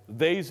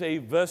 there is a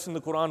verse in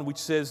the Quran which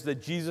says that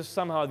Jesus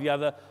somehow or the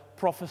other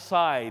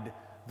prophesied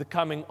the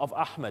coming of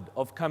Ahmad,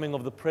 of coming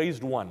of the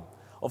praised one,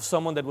 of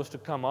someone that was to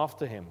come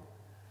after him.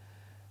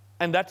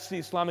 And that's the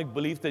Islamic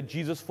belief that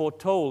Jesus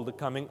foretold the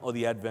coming or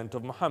the advent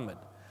of Muhammad.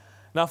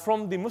 Now,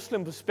 from the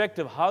Muslim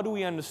perspective, how do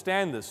we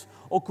understand this?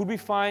 Or could we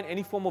find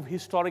any form of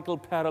historical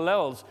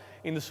parallels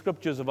in the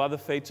scriptures of other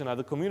faiths and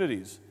other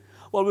communities?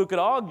 Well, we could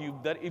argue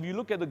that if you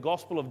look at the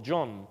Gospel of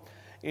John,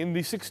 in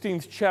the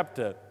 16th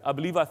chapter,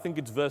 I think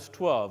it's verse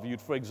 12,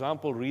 you'd, for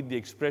example, read the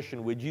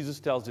expression where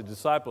Jesus tells the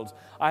disciples,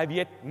 I have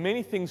yet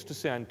many things to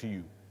say unto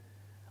you.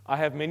 I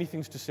have many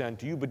things to say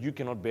unto you, but you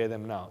cannot bear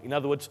them now. In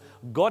other words,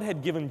 God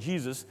had given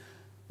Jesus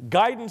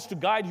guidance to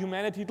guide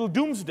humanity till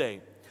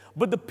doomsday.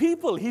 But the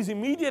people, his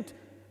immediate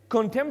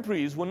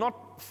contemporaries, were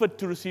not fit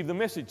to receive the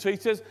message. So he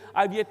says,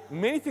 I have yet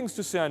many things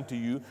to say unto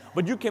you,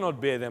 but you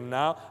cannot bear them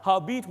now.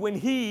 Howbeit, when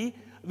he,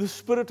 the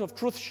Spirit of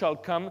truth, shall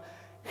come,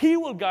 he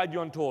will guide you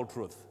unto all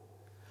truth.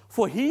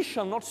 For he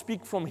shall not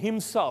speak from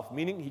himself,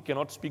 meaning he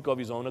cannot speak of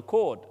his own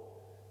accord.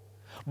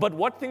 But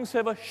what things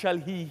soever shall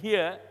he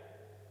hear,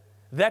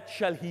 that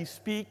shall he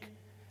speak,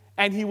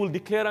 and he will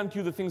declare unto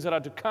you the things that are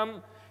to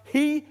come.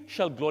 He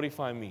shall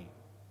glorify me.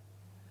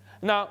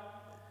 Now,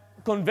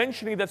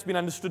 conventionally that's been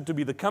understood to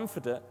be the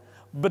Comforter,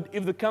 but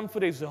if the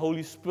Comforter is the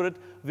Holy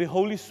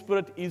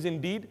Spirit is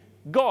indeed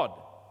God.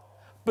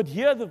 But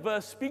here the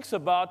verse speaks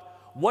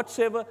about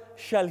whatsoever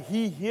shall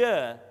he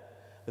hear,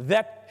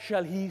 that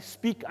shall he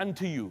speak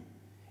unto you.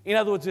 In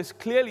other words, there's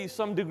clearly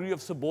some degree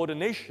of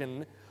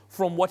subordination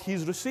from what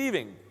he's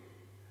receiving.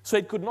 So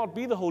it could not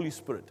be the Holy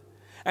Spirit.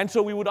 And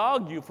so we would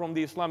argue from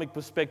the Islamic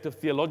perspective,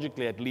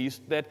 theologically at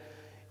least, that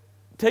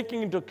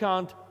taking into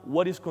account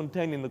what is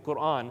contained in the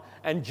Quran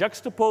and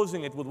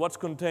juxtaposing it with what's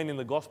contained in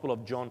the Gospel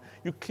of John,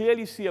 you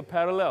clearly see a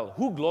parallel.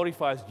 Who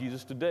glorifies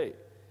Jesus today?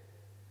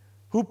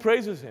 Who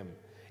praises him?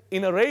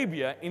 In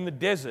Arabia, in the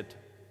desert,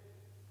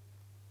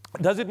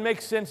 does it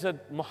make sense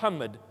that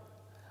Muhammad,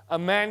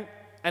 an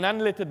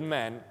unlettered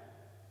man,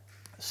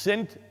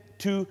 sent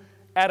to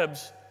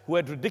Arabs who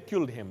had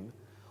ridiculed him,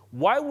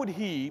 why would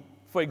he,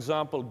 for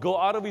example, go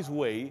out of his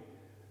way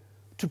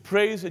to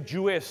praise a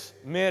Jewess,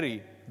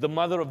 Mary, the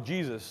mother of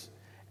Jesus,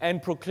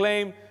 and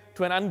proclaim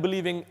to an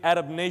unbelieving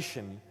Arab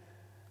nation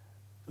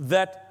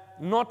that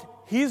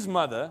not his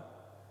mother,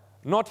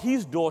 not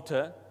his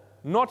daughter,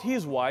 not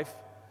his wife,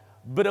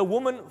 but a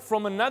woman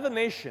from another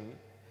nation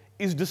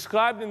is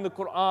described in the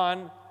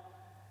Quran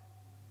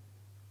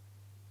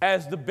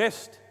as the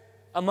best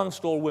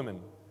amongst all women?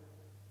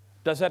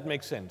 Does that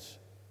make sense?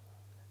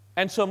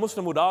 And so a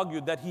Muslim would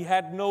argue that he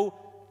had no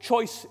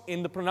choice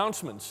in the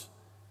pronouncements.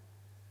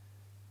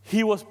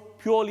 He was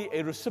purely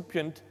a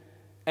recipient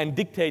and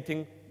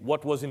dictating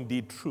what was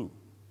indeed true.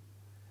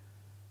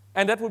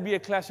 And that would be a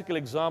classical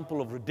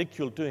example of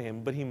ridicule to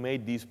him, but he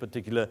made these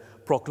particular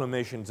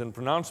proclamations and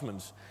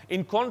pronouncements.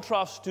 In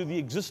contrast to the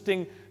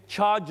existing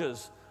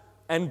charges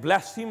and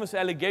blasphemous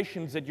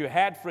allegations that you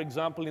had, for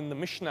example, in the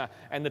Mishnah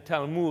and the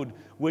Talmud,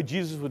 where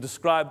Jesus was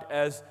described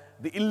as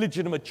the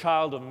illegitimate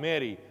child of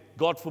Mary,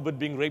 God forbid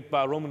being raped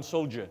by a Roman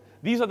soldier.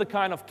 These are the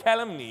kind of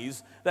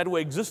calumnies that were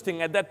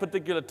existing at that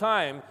particular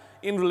time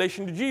in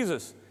relation to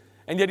Jesus.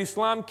 And yet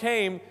Islam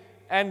came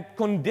and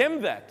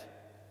condemned that.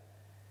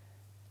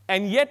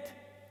 And yet,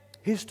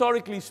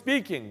 historically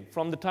speaking,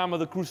 from the time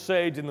of the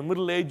Crusades in the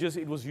Middle Ages,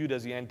 it was viewed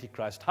as the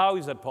Antichrist. How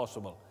is that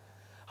possible?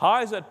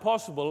 How is that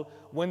possible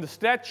when the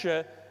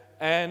stature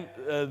and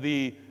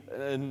the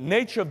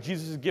nature of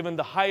Jesus is given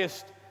the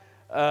highest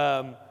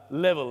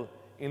level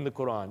in the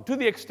Quran? To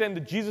the extent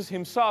that Jesus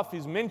himself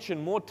is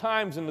mentioned more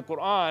times in the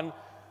Quran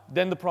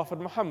than the Prophet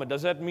Muhammad.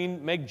 Does that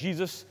mean make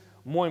Jesus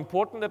more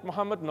important than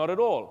Muhammad? Not at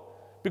all.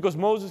 Because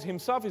Moses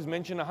himself is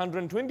mentioned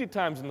 120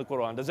 times in the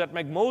Quran. Does that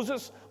make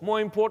Moses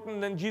more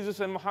important than Jesus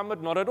and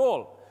Muhammad? Not at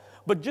all.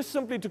 But just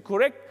simply to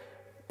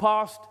correct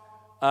past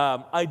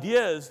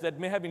ideas that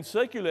may have been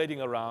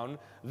circulating around,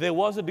 there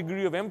was a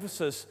degree of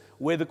emphasis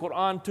where the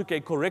Quran took a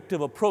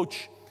corrective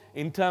approach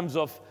in terms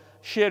of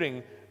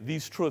sharing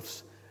these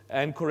truths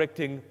and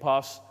correcting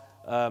past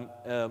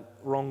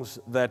wrongs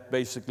that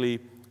basically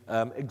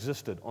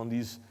existed on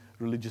these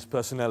religious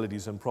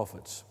personalities and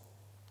prophets.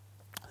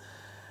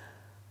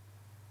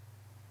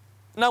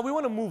 Now we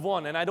want to move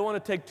on, and I don't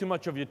want to take too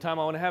much of your time.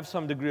 I want to have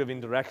some degree of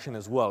interaction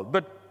as well.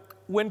 But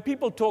when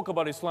people talk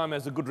about Islam,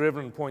 as the good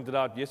Reverend pointed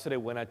out yesterday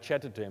when I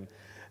chatted to him,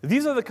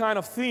 these are the kind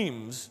of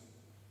themes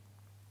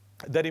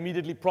that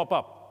immediately prop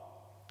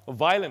up.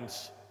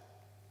 Violence,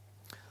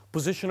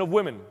 position of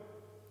women,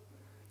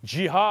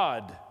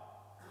 jihad,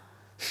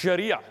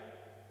 Sharia,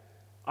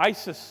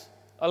 ISIS,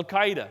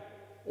 Al-Qaeda.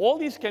 All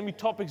these can be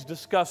topics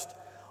discussed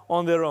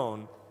on their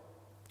own.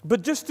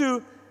 But just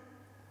to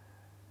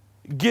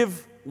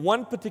give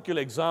one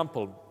particular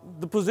example,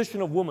 the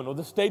position of woman or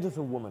the status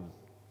of woman.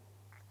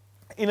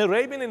 In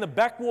the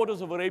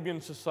backwaters of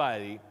Arabian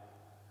society,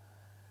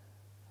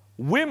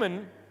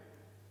 women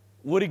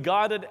were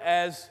regarded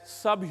as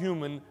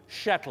subhuman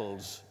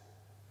chattels.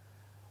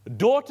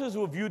 Daughters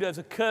were viewed as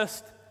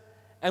accursed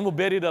and were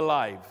buried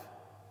alive.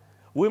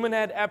 Women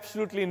had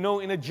absolutely no,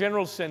 in a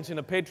general sense, in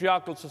a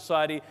patriarchal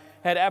society,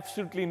 had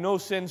absolutely no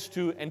sense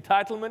to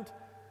entitlement,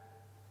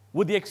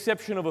 with the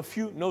exception of a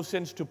few, no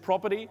sense to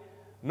property,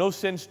 no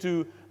sense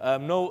to,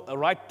 no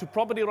right to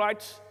property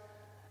rights.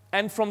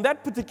 And from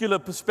that particular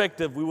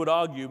perspective, we would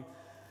argue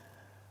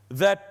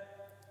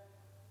that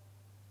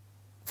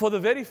for the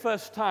very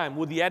first time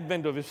with the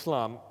advent of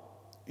Islam,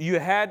 you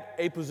had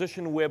a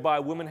position whereby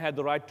women had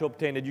the right to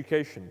obtain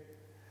education.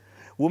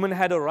 Women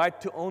had a right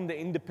to own their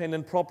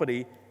independent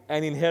property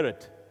and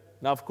inherit.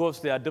 Now, of course,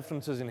 there are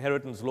differences in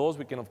inheritance laws.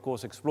 We can, of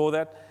course, explore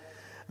that.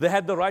 They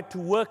had the right to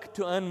work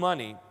to earn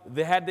money.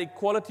 They had the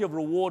equality of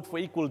reward for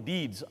equal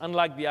deeds,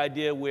 unlike the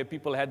idea where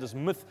people had this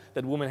myth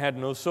that women had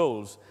no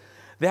souls.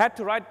 They had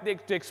the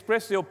right to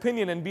express their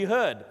opinion and be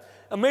heard.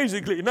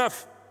 Amazingly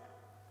enough,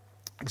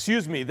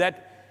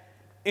 that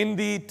in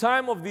the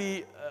time of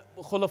the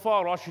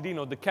Khulafa Rashidin,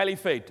 or the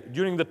Caliphate,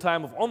 during the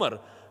time of Umar,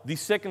 the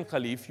second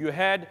Caliph, you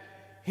had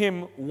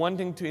him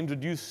wanting to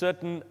introduce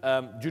certain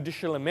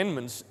judicial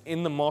amendments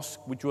in the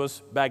mosque, which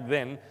was back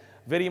then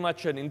very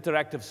much an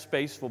interactive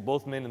space for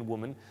both men and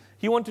women.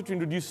 He wanted to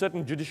introduce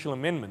certain judicial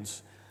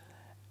amendments.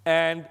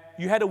 And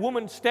you had a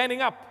woman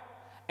standing up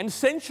and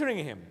censuring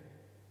him.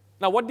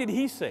 Now, what did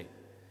he say?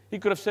 He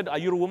could have said, "Are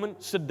you a woman?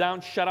 Sit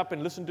down, shut up,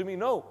 and listen to me."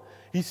 No.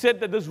 He said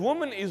that this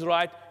woman is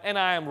right and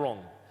I am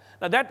wrong.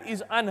 Now, that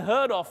is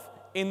unheard of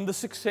in the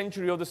 6th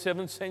century or the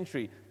 7th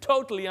century.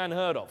 Totally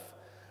unheard of.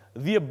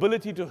 The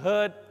ability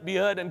to be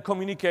heard and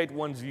communicate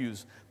one's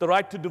views. The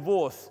right to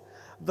divorce.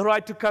 The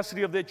right to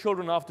custody of their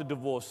children after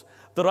divorce.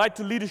 The right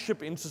to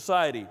leadership in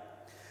society.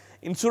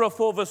 In Surah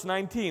 4, verse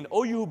 19,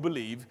 "O you who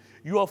believe,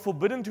 you are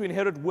forbidden to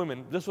inherit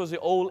women." This was the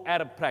old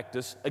Arab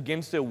practice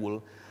against their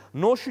will.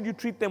 "Nor should you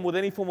treat them with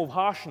any form of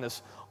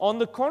harshness. On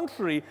the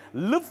contrary,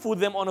 live with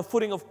them on a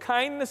footing of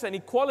kindness and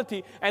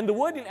equality." And the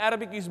word in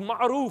Arabic is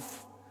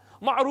ma'ruf.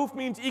 Ma'ruf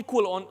means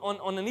equal,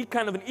 on any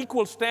kind of an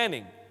equal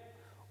standing,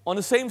 on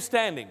the same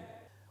standing.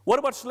 What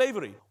about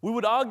slavery? We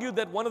would argue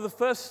that one of the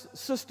first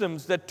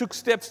systems that took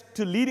steps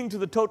to leading to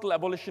the total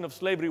abolition of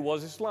slavery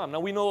was Islam.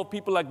 Now we know of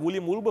people like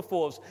William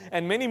Wilberforce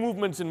and many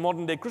movements in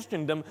modern day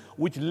Christendom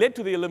which led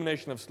to the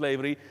elimination of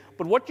slavery.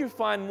 But what you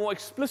find more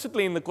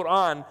explicitly in the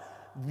Quran,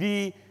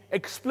 the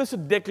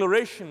explicit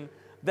declaration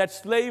that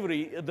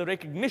slavery, the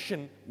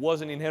recognition,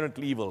 was an inherent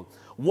evil.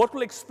 What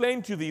will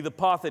explain to thee the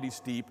path that is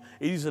steep?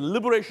 It is a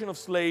liberation of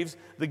slaves,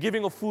 the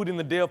giving of food in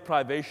the day of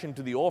privation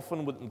to the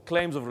orphan with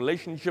claims of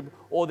relationship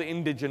or the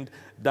indigent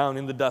down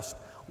in the dust.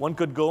 One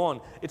could go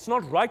on. It's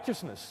not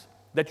righteousness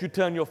that you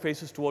turn your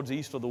faces towards the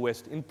east or the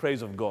west in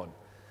praise of God.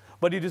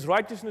 But it is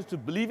righteousness to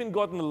believe in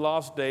God in the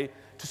last day,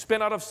 to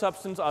spend out of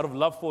substance, out of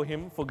love for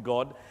Him, for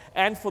God,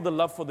 and for the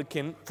love for the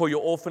kin, for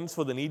your orphans,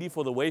 for the needy,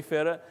 for the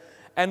wayfarer.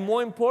 And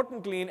more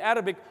importantly, in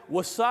Arabic,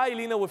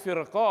 وَسَائِلِينَ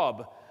وَفِي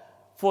رِقَابٍ,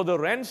 for the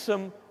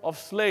ransom of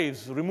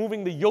slaves,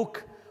 removing the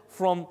yoke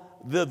from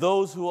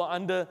those who are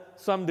under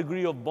some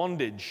degree of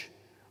bondage.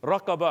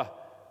 Raqabah,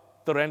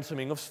 the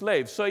ransoming of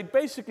slaves. So it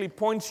basically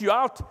points you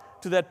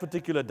out to that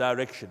particular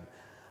direction.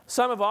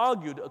 Some have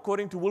argued,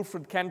 according to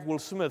Wilfred Cantwell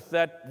Smith,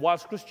 that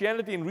whilst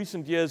Christianity in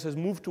recent years has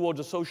moved towards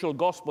a social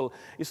gospel,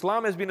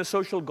 Islam has been a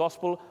social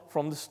gospel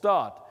from the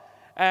start.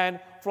 And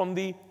from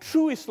the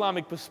true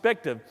Islamic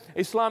perspective,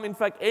 Islam in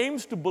fact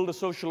aims to build a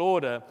social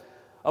order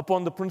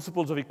upon the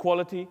principles of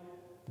equality,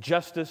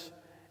 justice,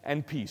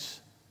 and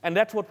peace. And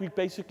that's what we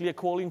basically are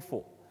calling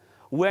for.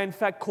 We're in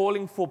fact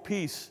calling for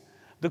peace.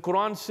 The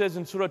Quran says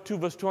in Surah 2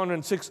 verse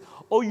 206,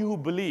 O you who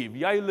believe,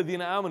 Ya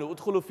ayyuhalladhina amanu,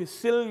 udkhulu fi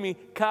silmi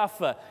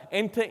kafa,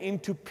 enter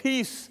into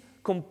peace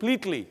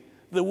completely.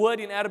 The word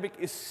in Arabic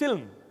is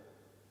silm.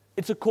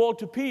 It's a call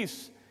to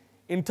peace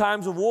in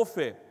times of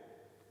warfare.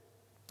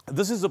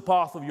 This is the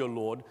path of your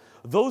Lord.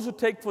 Those who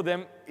take for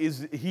them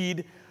is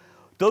heed.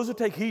 Those who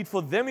take heed,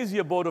 for them is the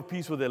abode of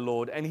peace with their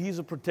Lord, and He's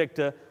a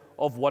protector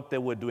of what they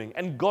were doing.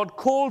 And God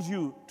calls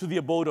you to the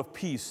abode of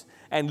peace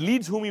and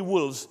leads whom He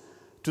wills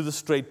to the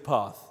straight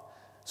path.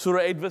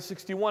 Surah 8 verse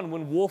 61,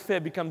 when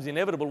warfare becomes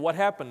inevitable, what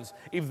happens?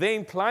 If they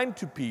incline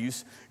to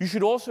peace, you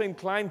should also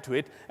incline to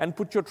it and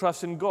put your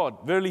trust in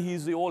God. Verily He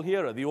is the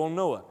all-hearer, the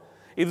all-knower.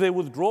 If they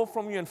withdraw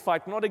from you and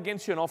fight not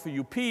against you and offer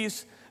you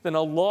peace, then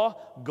Allah,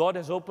 God,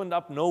 has opened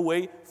up no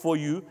way for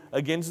you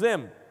against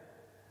them.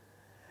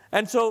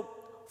 And so,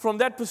 from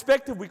that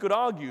perspective, we could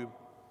argue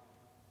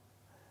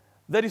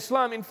that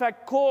Islam, in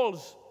fact,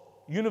 calls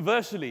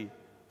universally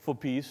for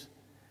peace.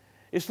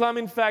 Islam,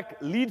 in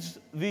fact, leads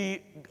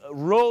the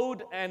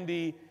road and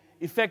the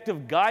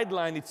effective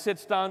guideline. It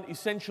sets down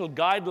essential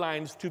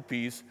guidelines to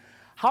peace.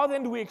 How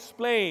then do we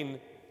explain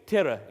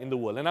terror in the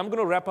world? And I'm going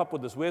to wrap up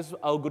with this. Where's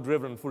our good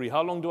Reverend Fourie?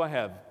 How long do I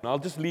have? I'll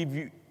just leave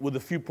you with a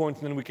few points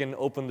and then we can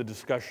open the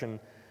discussion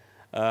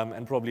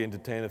and probably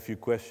entertain a few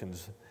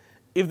questions.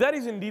 If that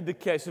is indeed the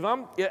case,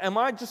 am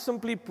I just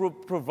simply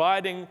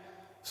providing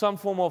some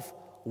form of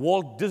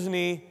Walt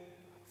Disney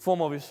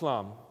form of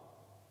Islam?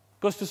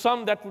 Because to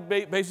some that would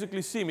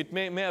basically seem, it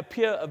may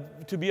appear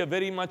to be a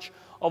very much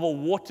of a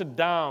watered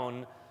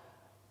down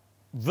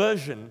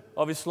version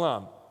of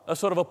Islam, a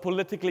sort of a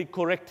politically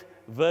correct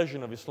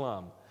version of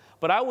Islam.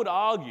 But I would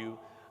argue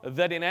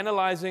that in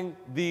analyzing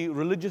the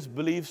religious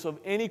beliefs of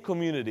any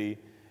community,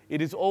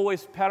 it is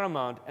always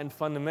paramount and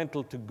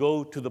fundamental to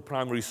go to the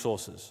primary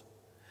sources.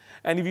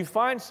 And if you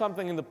find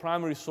something in the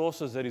primary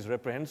sources that is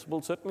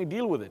reprehensible, certainly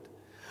deal with it.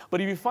 But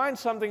if you find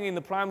something in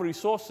the primary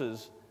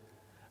sources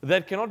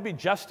that cannot be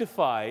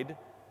justified,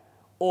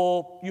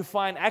 or you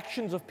find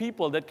actions of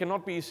people that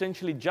cannot be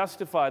essentially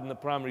justified in the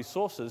primary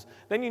sources,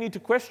 then you need to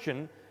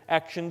question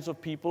actions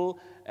of people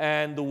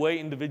and the way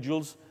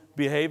individuals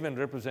behave and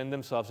represent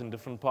themselves in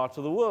different parts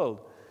of the world.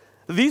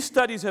 These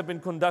studies have been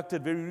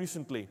conducted very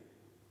recently.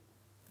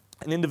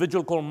 An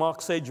individual called Mark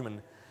Sageman,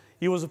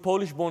 he was a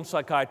Polish-born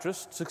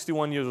psychiatrist,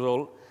 61 years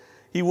old.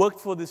 He worked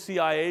for the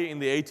CIA in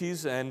the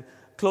 80s and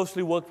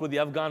closely worked with the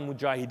Afghan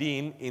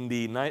Mujahideen in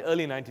the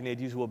early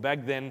 1980s, who were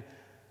back then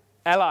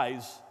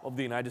allies of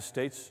the United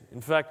States.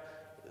 In fact,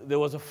 there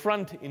was a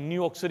front in New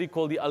York City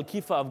called the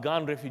Al-Kifa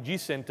Afghan Refugee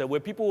Center, where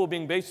people were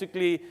being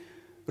basically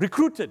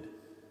recruited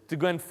to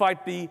go and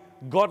fight the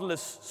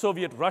godless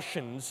Soviet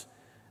Russians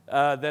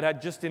that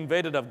had just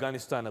invaded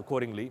Afghanistan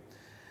accordingly.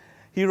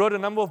 He wrote a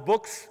number of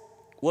books,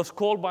 was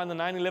called by the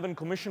 9/11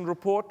 Commission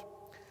report,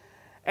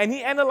 and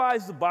he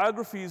analyzed the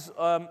biographies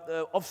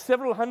of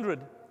several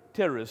hundred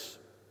terrorists.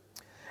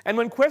 And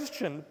when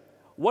questioned,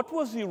 what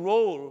was the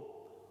role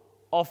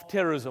of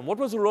terrorism? What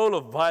was the role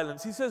of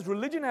violence? He says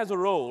religion has a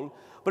role,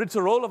 but it's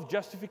a role of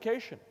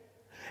justification.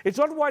 It's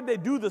not why they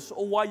do this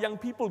or why young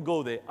people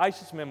go there.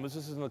 ISIS members,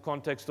 this is in the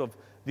context of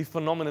the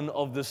phenomenon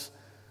of this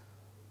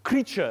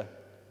creature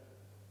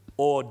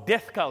or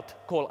death cult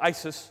called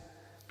ISIS.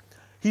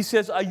 He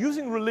says, are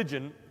using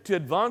religion to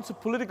advance a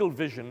political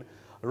vision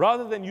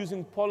rather than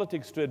using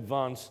politics to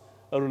advance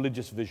a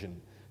religious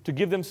vision. To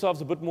give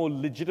themselves a bit more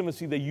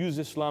legitimacy, they use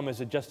Islam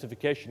as a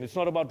justification. It's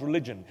not about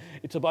religion.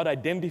 It's about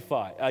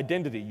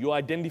identity. You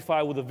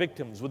identify with the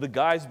victims, with the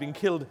guys being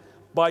killed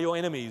by your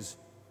enemies.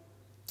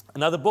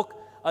 Another book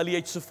Ali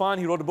H. Sufan,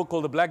 he wrote a book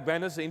called The Black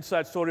Banners, The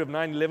Inside Story of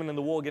 9/11 and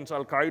the War Against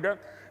Al-Qaeda.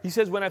 He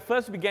says, when I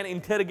first began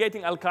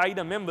interrogating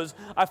Al-Qaeda members,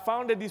 I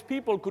found that these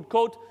people could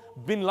quote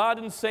bin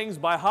Laden's sayings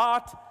by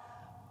heart.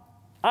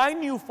 I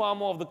knew far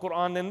more of the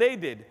Quran than they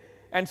did,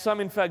 and some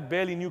in fact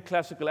barely knew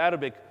classical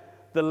Arabic,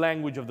 the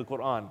language of the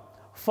Quran.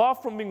 Far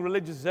from being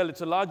religious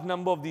zealots, a large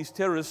number of these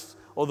terrorists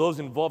or those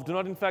involved do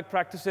not in fact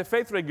practice their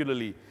faith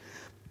regularly.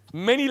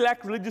 Many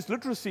lack religious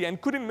literacy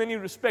and could in many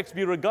respects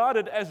be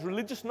regarded as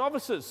religious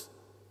novices.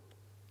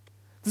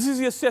 This is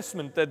the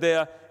assessment that they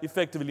are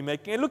effectively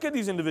making. And look at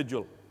these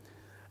individuals.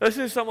 This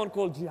is someone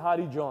called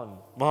Jihadi John,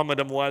 Muhammad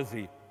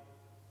Amwazi.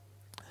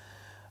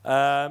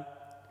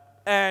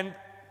 And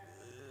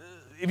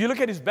if you look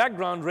at his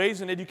background,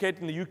 raised and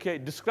educated in the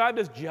UK, described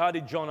as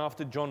Jihadi John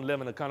after John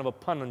Lennon, a kind of a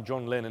pun on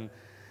John Lennon.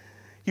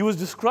 He was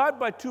described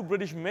by two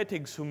British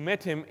medics who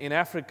met him in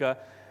Africa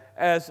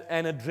as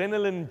an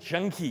adrenaline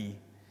junkie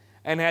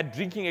and had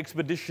drinking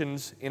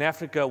expeditions in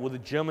Africa with a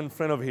German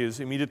friend of his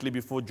immediately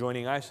before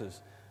joining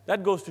ISIS.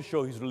 That goes to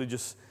show his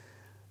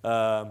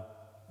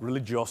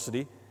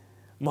religiosity.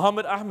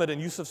 Muhammad Ahmed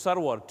and Yusuf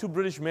Sarwar, two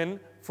British men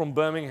from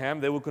Birmingham,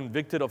 they were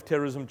convicted of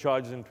terrorism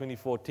charges in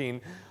 2014.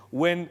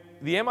 When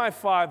the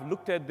MI5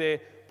 looked at their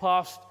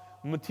past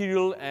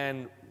material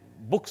and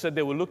books that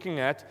they were looking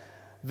at,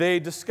 they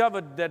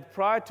discovered that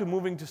prior to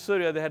moving to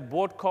Syria, they had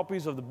bought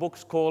copies of the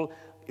books called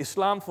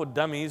Islam for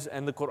Dummies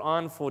and the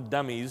Quran for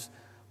Dummies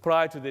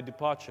prior to their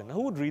departure. Now,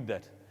 who would read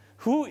that?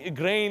 Who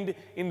ingrained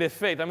in their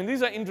faith? I mean,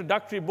 these are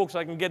introductory books.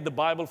 I can get the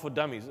Bible for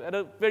Dummies. At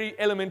a very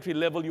elementary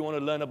level, you want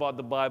to learn about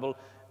the Bible.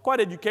 Quite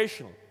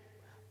educational.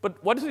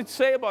 But what does it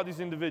say about these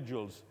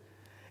individuals?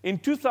 In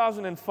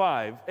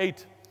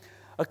 2008,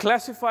 a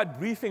classified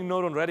briefing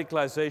note on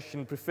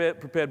radicalization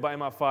prepared by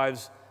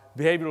MI5's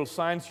Behavioral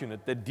Science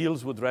Unit that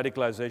deals with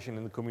radicalization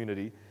in the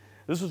community.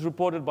 This was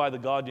reported by the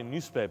Guardian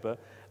newspaper.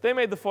 They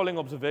made the following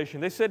observation.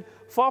 They said,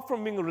 far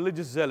from being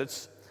religious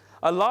zealots,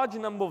 a large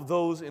number of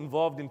those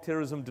involved in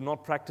terrorism do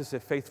not practice their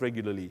faith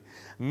regularly.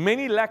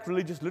 Many lack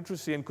religious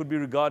literacy and could be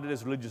regarded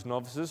as religious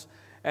novices.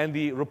 And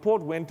the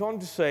report went on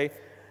to say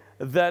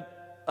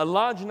that a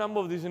large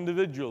number of these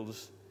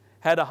individuals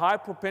had a high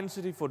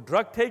propensity for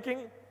drug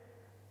taking,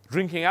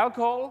 drinking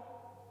alcohol,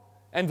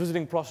 and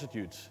visiting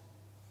prostitutes.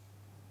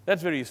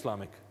 That's very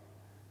Islamic.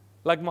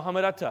 Like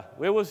Muhammad Atta,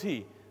 where was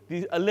he?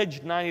 The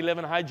alleged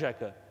 9/11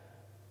 hijacker.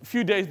 A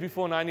few days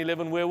before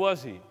 9/11, where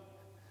was he?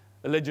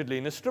 Allegedly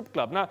in a strip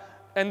club. Now,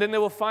 and then they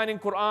were finding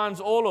Qur'ans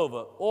all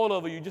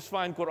over. You just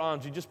find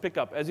Qur'ans, you just pick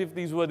up, as if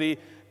these were the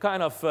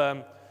kind of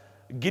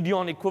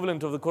Gideon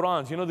equivalent of the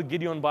Qur'ans. You know the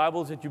Gideon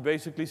Bibles that you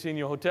basically see in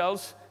your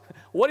hotels?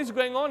 What is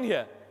going on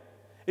here?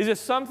 Is there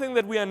something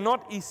that we are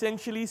not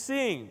essentially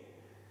seeing?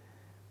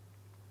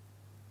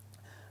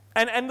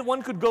 And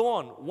one could go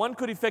on. One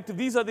could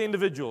these are the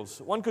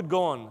individuals. One could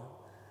go on.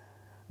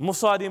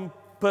 Mossad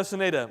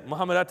impersonator,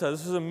 Muhammad Atta.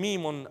 This is a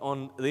meme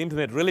on the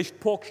internet. Relished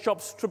pork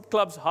shops, strip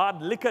clubs,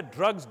 hard liquor,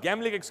 drugs,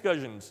 gambling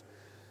excursions.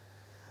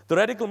 The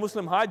radical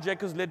Muslim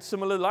hijackers led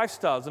similar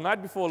lifestyles. The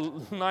night before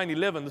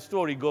 9/11, the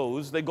story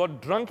goes, they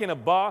got drunk in a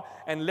bar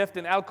and left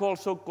an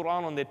alcohol-soaked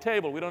Quran on their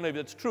table. We don't know if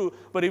that's true,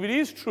 but if it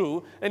is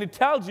true, then it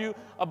tells you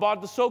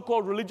about the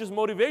so-called religious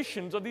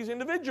motivations of these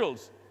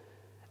individuals.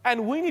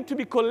 And we need to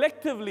be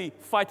collectively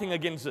fighting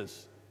against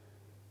this.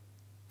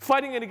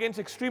 Fighting it against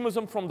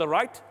extremism from the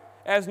right,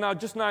 as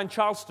just now in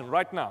Charleston,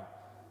 right now.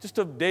 Just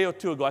a day or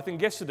two ago, I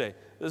think yesterday,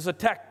 there's an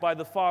attack by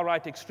the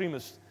far-right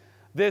extremists.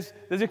 There's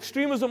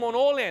extremism on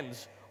all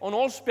ends, on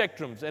all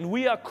spectrums, and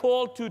we are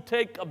called to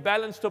take a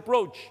balanced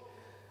approach.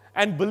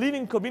 And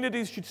believing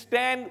communities should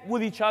stand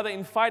with each other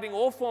in fighting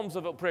all forms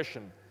of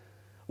oppression.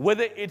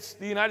 Whether it's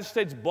the United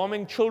States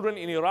bombing children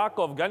in Iraq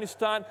or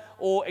Afghanistan,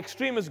 or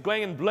extremists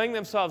going and blowing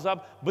themselves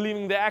up,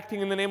 believing they're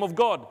acting in the name of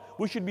God.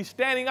 We should be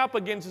standing up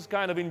against this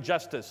kind of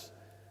injustice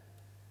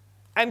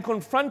and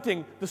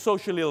confronting the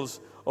social ills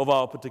of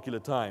our particular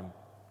time.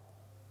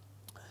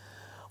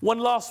 One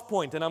last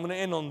point, and I'm going to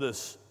end on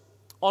this,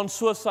 on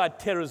suicide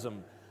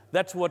terrorism.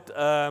 That's what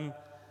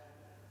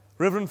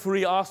Reverend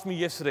Fourie asked me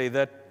yesterday,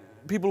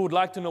 that people would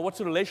like to know what's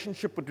the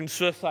relationship between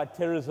suicide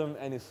terrorism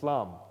and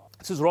Islam.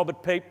 This is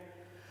Robert Pape,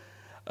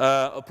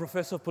 a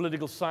professor of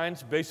political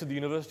science based at the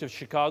University of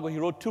Chicago. He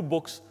wrote two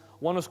books.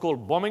 One was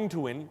called Bombing to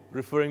Win,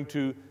 referring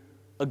to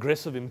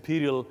aggressive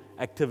imperial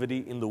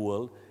activity in the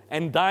world,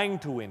 and Dying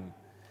to Win.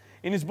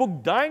 In his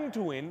book, Dying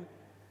to Win,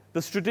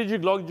 The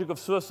Strategic Logic of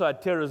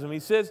Suicide Terrorism, he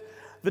says,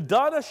 the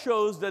data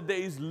shows that there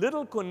is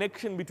little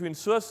connection between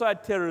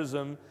suicide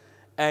terrorism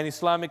and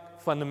Islamic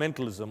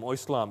fundamentalism or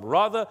Islam.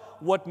 Rather,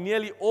 what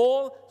nearly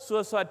all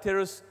suicide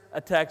terrorist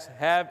attacks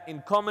have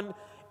in common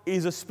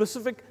is a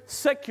specific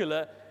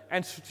secular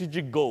and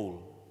strategic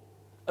goal.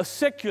 A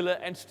secular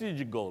and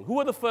strategic goal. Who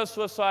were the first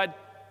suicide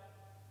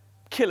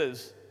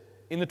killers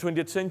in the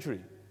 20th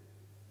century?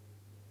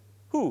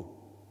 Who?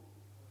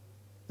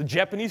 The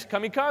Japanese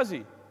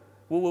kamikaze.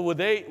 Were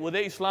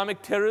they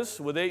Islamic terrorists?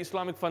 Were they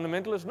Islamic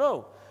fundamentalists?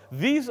 No.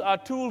 These are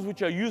tools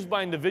which are used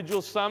by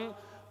individuals, some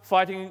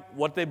fighting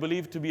what they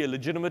believe to be a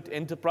legitimate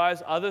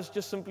enterprise, others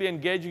just simply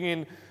engaging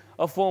in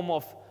a form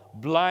of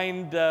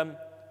blind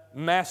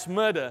mass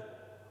murder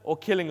or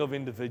killing of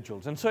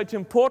individuals. And so it's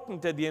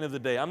important at the end of the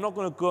day, I'm not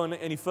going to go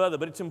any further,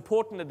 but it's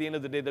important at the end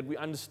of the day that we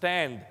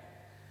understand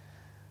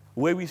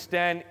where we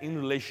stand in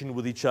relation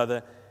with each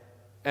other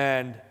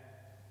and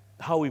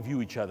how we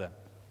view each other.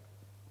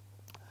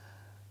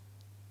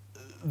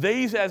 There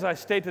is, as I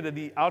stated at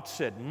the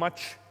outset,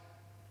 much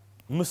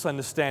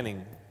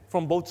misunderstanding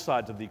from both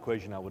sides of the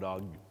equation, I would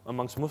argue.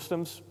 Amongst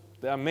Muslims,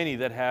 there are many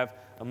that have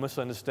a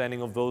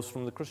misunderstanding of those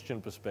from the Christian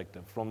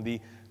perspective. From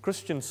the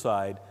Christian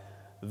side,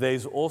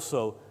 there's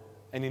also,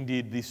 and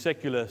indeed the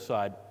secular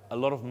side, a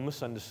lot of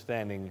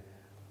misunderstanding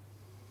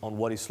on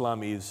what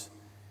Islam is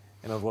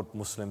and on what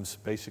Muslims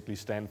basically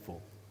stand for.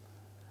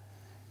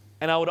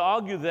 And I would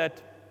argue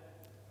that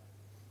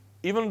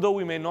even though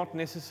we may not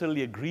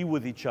necessarily agree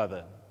with each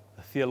other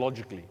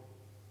theologically,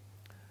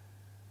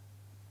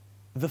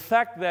 the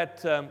fact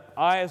that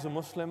I as a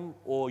Muslim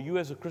or you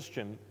as a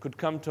Christian could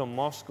come to a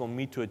mosque or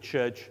meet to a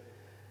church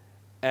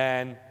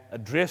and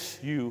address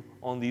you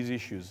on these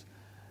issues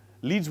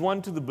leads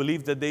one to the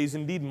belief that there is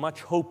indeed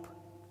much hope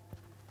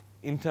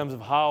in terms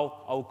of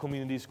how our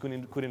communities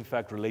could in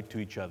fact relate to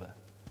each other.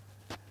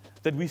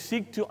 That we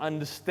seek to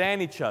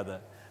understand each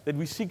other, that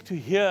we seek to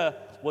hear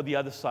what the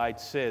other side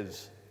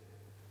says,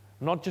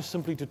 not just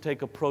simply to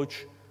take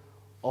approach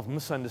of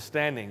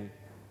misunderstanding,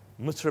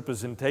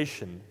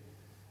 misrepresentation,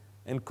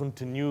 and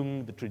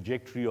continuing the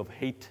trajectory of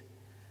hate,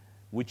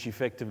 which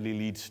effectively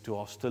leads to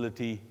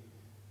hostility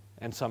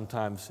and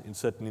sometimes, in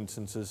certain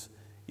instances,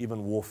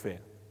 even warfare.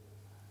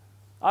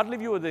 I'll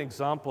leave you with an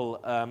example.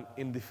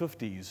 In the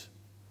 50s,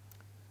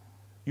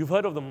 you've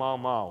heard of the Mau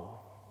Mau.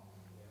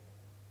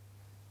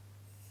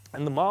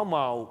 And the Mau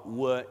Mau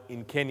were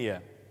in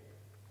Kenya.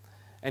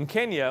 And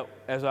Kenya,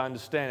 as I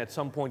understand, at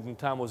some point in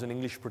time was an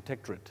English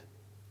protectorate.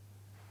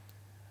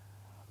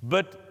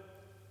 But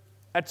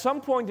at some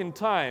point in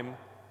time,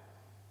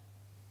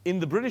 in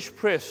the British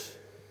press,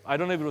 I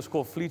don't know if it was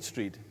called Fleet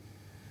Street,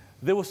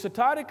 there were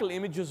satirical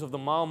images of the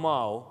Mau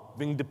Mau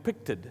being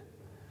depicted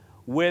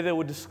where they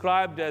were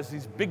described as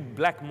these big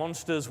black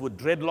monsters with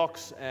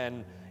dreadlocks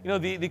and, you know,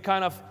 the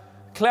kind of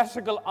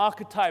classical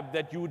archetype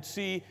that you would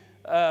see,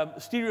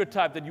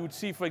 stereotype that you would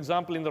see, for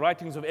example, in the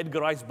writings of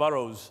Edgar Rice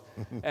Burroughs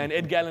and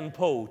Edgar Allan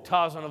Poe,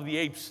 Tarzan of the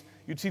Apes.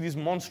 You'd see these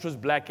monstrous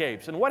black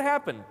apes. And what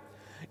happened?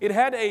 It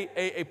had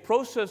a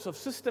process of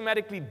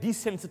systematically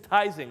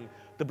desensitizing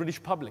the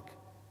British public.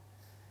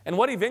 And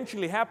what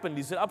eventually happened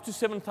is that up to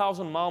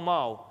 7,000 Mau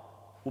Mau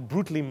were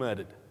brutally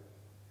murdered.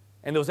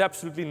 And there was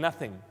absolutely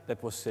nothing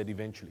that was said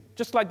eventually.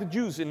 Just like the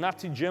Jews in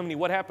Nazi Germany,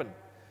 what happened?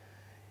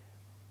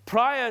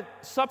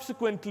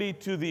 Subsequently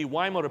to the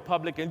Weimar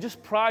Republic and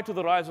just prior to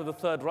the rise of the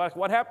Third Reich,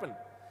 what happened?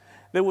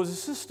 There was a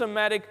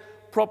systematic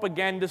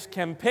propagandist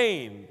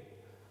campaign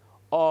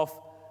of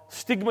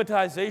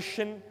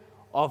stigmatization,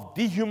 of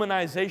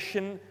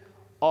dehumanization,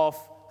 of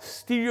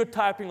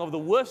stereotyping of the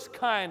worst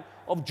kind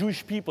of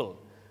Jewish people,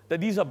 that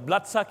these are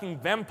blood-sucking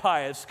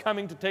vampires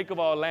coming to take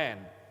over our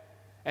land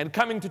and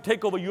coming to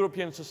take over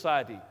European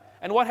society.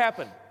 And what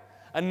happened?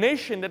 A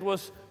nation that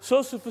was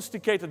so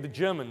sophisticated, the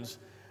Germans,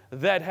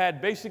 that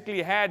had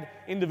basically had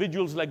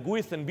individuals like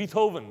Goethe and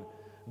Beethoven,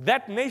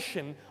 that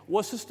nation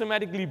was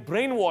systematically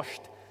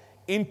brainwashed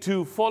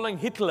into following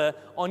Hitler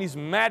on his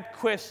mad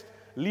quest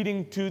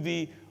leading to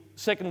the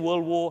Second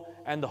World War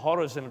and the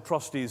horrors and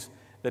atrocities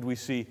that we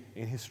see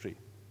in history.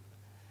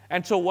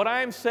 And so what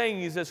I am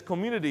saying is, as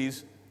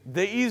communities,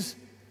 there is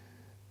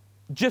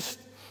just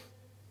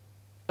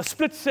a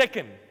split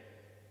second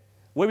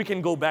where we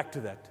can go back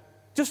to that.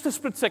 Just a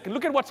split second.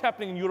 Look at what's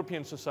happening in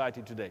European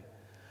society today.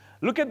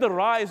 Look at the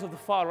rise of the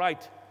far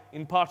right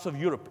in parts of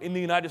Europe, in the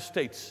United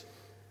States,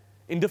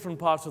 in different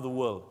parts of the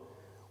world,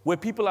 where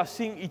people are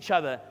seeing each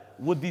other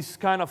with these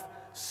kind of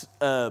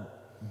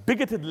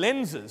bigoted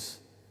lenses.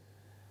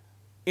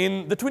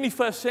 In the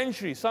 21st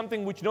century,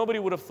 something which nobody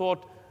would have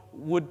thought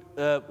would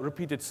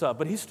repeat itself.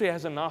 But history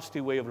has a nasty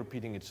way of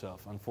repeating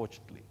itself,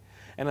 unfortunately.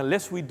 And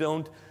unless we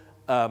don't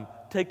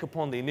take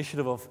upon the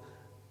initiative of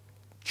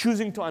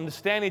choosing to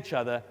understand each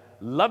other,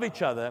 love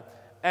each other,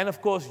 and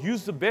of course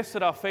use the best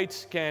that our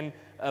faiths can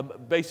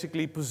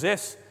basically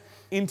possess,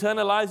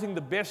 internalizing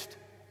the best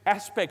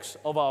aspects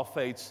of our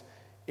faiths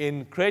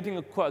in creating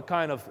a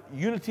kind of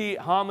unity,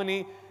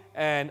 harmony,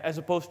 and as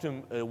opposed to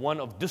one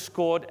of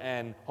discord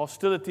and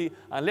hostility,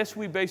 unless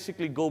we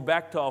basically go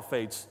back to our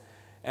faiths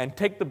and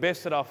take the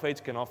best that our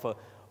faiths can offer,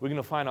 we're going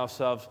to find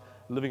ourselves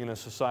living in a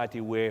society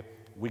where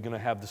we're going to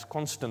have this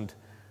constant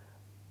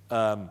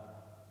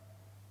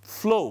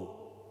flow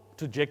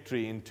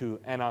trajectory into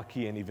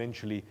anarchy, and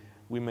eventually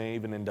we may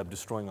even end up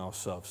destroying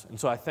ourselves. And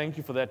so I thank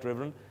you for that,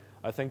 Reverend.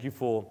 I thank you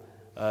for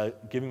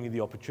giving me the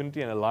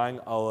opportunity and allowing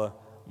our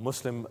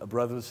Muslim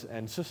brothers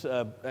and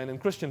sisters, and in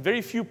Christian,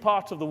 very few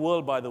parts of the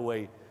world, by the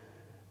way,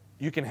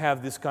 you can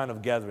have this kind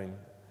of gathering.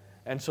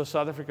 And so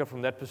South Africa,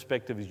 from that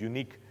perspective, is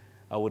unique,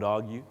 I would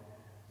argue.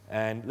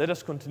 And let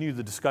us continue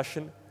the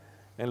discussion,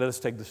 and let us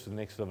take this to the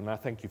next level. And I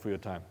thank you for your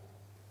time.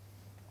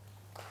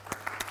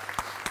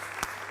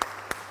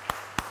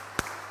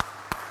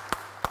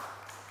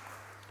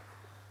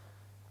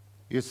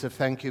 Yusuf,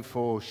 thank you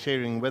for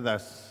sharing with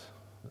us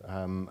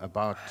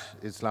about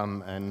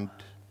Islam and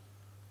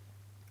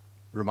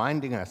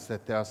reminding us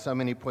that there are so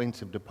many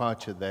points of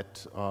departure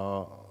that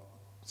are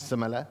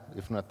similar,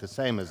 if not the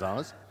same as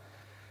ours,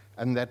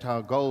 and that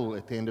our goal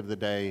at the end of the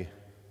day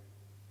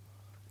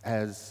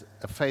as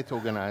a faith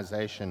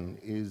organization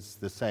is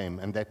the same,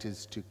 and that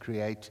is to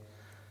create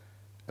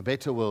a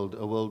better world,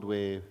 a world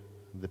where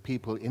the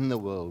people in the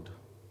world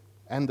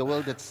and the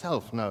world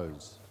itself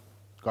knows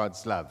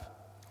God's love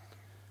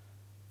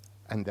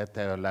and that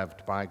they are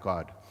loved by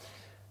God.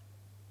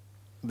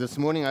 This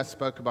morning I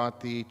spoke about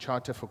the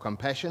Charter for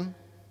Compassion.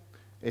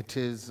 It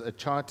is a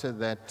charter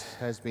that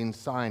has been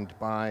signed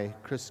by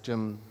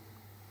Christian,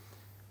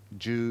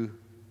 Jew,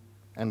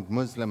 and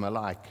Muslim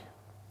alike.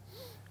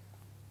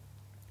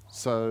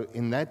 So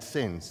in that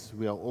sense,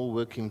 we are all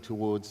working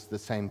towards the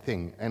same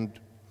thing. And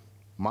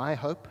my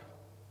hope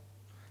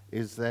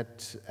is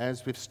that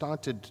as we've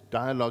started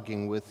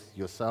dialoguing with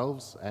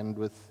yourselves and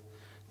with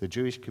the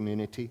Jewish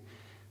community,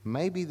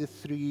 maybe the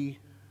three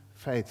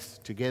faiths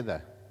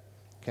together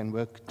can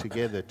work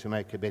together to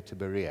make a better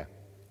Berea.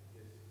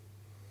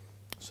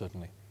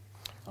 Certainly.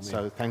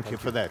 So thank you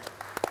for that.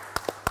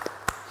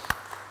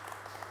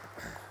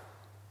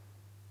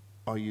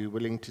 Are you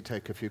willing to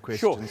take a few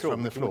questions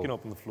from the floor? We can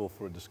open the floor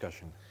for a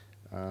discussion.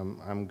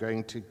 I'm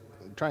going to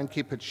try and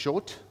keep it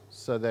short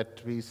so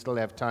that we still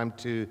have time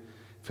to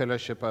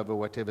fellowship over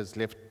whatever's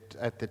left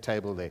at the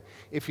table there.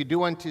 If you do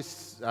want to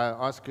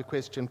ask a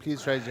question,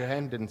 please raise your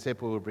hand and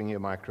Seppo will bring you a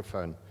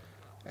microphone.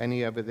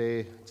 Annie over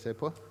there,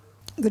 Seppo?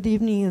 Good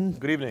evening. And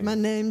good evening. My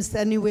name's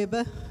Annie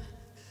Weber.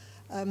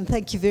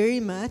 Thank you very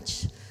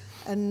much.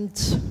 And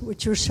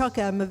which will shock,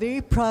 I'm a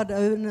very proud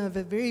owner of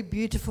a very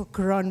beautiful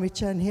Quran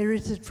which I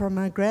inherited from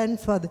my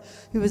grandfather,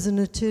 who was an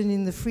attorney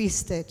in the Free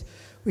State,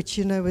 which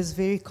you know was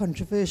very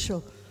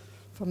controversial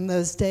from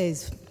those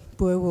days,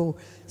 Boer War.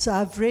 So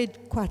I've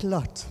read quite a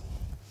lot.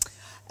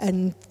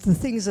 And the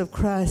things of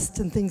Christ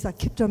and things, I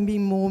kept on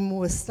being more and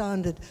more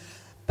astounded.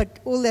 But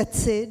all that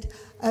said,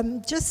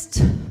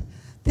 just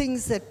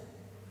things that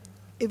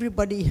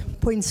everybody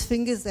points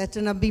fingers at,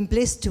 and I've been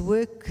blessed to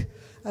work.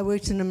 I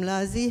worked in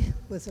Umlazi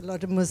with a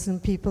lot of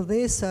Muslim people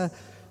there, so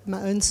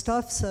my own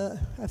staff, so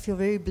I feel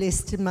very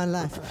blessed in my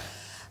life.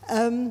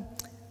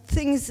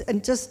 Things,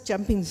 and just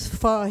jumping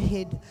far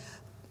ahead,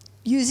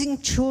 using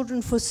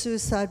children for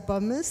suicide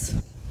bombers,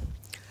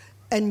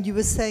 and you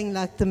were saying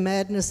like the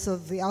madness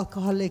of the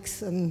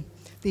alcoholics and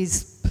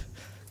these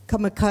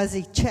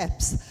kamikaze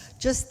chaps,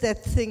 just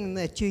that thing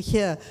that you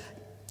hear.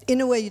 In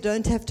a way, you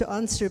don't have to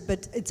answer it,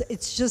 but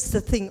it's just a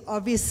thing,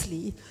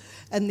 obviously.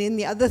 And then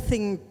the other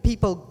thing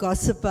people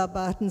gossip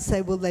about and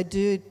say, well, they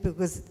do it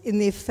because in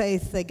their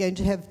faith they're going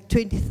to have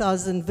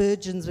 20,000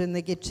 virgins when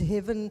they get to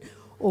heaven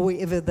or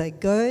wherever they're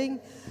going.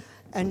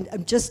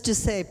 And just to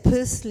say,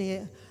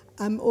 personally,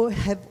 I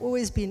have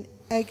always been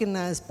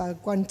agonized by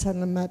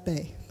Guantanamo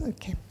Bay.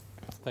 Okay.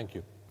 Thank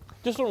you.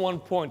 Just on one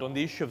point, on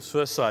the issue of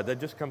suicide, that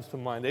just comes to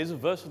mind. There is a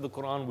verse of the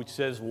Quran which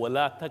says,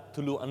 وَلَا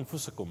تَقْتُلُوا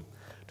أَنفُسَكُمْ.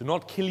 Do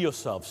not kill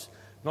yourselves,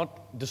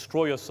 not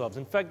destroy yourselves.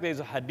 In fact, there's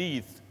a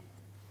hadith,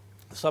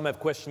 some have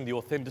questioned the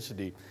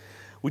authenticity,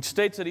 which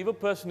states that if a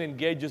person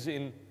engages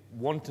in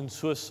wanton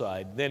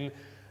suicide, then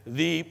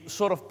the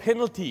sort of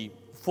penalty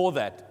for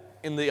that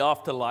in the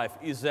afterlife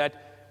is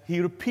that he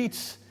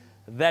repeats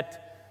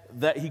that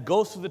he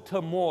goes through the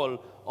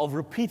turmoil of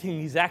repeating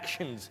his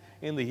actions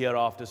in the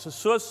hereafter. So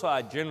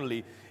suicide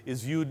generally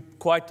is viewed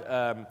quite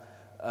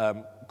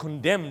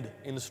condemned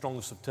in the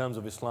strongest of terms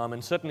of Islam,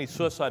 and certainly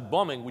suicide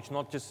bombing, which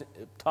not just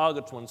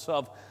targets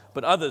oneself,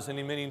 but others, and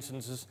in many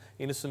instances,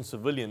 innocent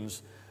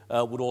civilians,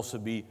 would also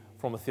be,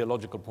 from a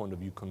theological point of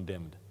view,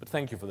 condemned. But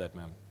thank you for that,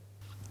 ma'am.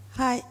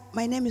 Hi,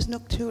 my name is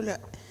Noctula.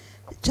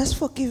 Just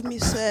forgive me,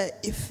 sir,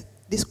 if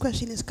this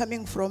question is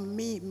coming from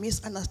me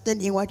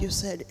misunderstanding what you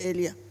said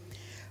earlier.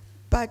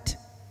 But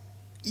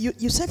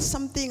you said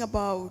something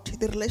about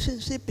the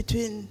relationship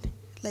between,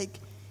 like,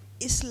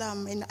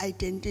 Islam and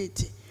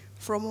identity.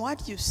 From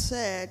what you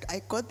said,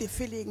 I got the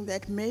feeling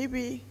that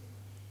maybe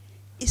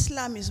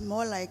Islam is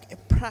more like a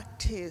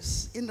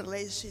practice in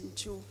relation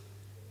to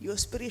your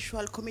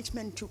spiritual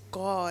commitment to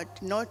God,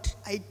 not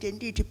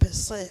identity per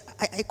se.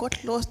 I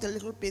got lost a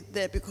little bit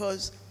there,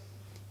 because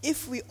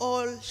if we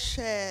all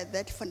share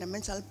that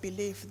fundamental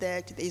belief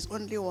that there is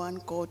only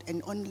one God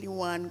and only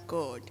one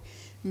God,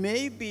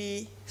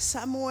 maybe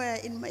somewhere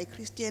in my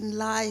Christian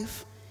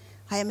life,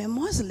 I am a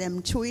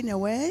Muslim too, in a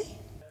way.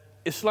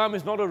 Islam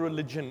is not a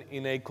religion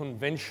in a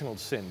conventional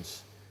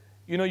sense.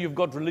 You know, you've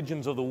got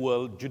religions of the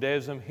world,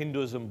 Judaism,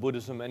 Hinduism,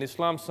 Buddhism, and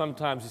Islam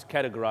sometimes is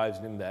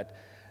categorized in that.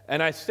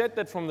 And I said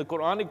that from the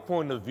Quranic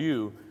point of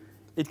view,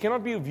 it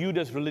cannot be viewed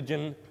as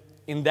religion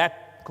in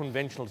that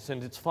conventional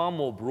sense. It's far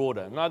more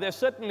broader. Now, there are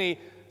certainly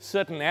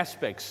certain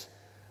aspects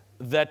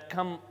that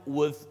come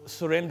with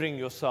surrendering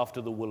yourself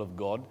to the will of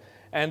God.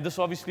 And this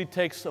obviously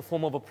takes a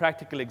form of a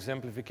practical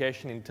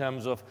exemplification in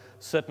terms of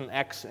certain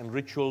acts and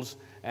rituals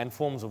and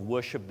forms of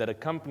worship that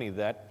accompany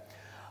that.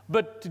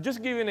 But to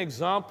just give you an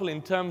example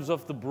in terms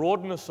of the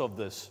broadness of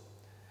this,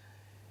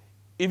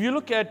 if you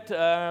look at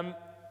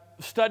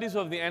studies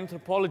of the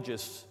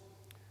anthropologists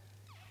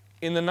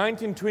in the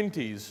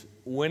 1920s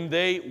when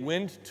they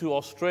went to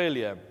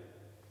Australia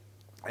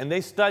and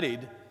they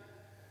studied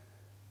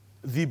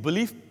the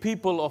belief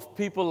of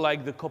people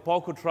like the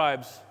Kopauku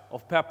tribes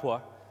of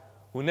Papua,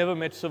 who never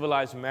met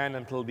civilized man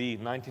until the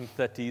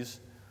 1930s,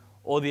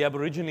 or the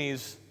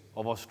Aborigines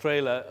of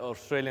Australia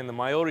and the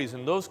Maoris,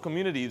 and those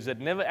communities that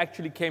never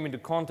actually came into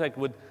contact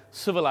with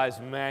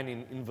civilized man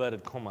in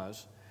inverted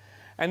commas.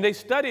 And they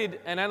studied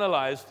and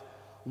analyzed,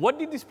 what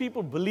did these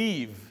people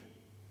believe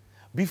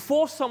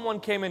before someone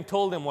came and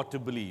told them what to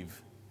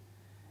believe?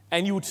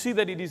 And you would see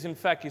that it is in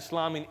fact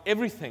Islam in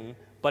everything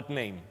but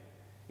name.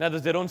 In other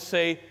words, they don't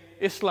say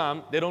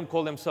Islam, they don't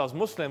call themselves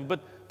Muslim,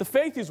 but the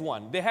faith is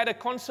one. They had a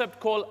concept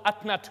called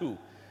Atnatu.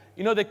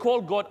 You know, they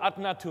call God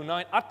Atnatu.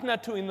 Now,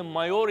 Atnatu in the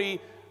Maori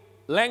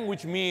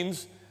language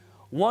means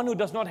one who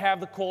does not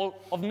have the call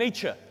of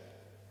nature.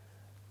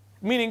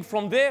 Meaning,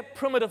 from their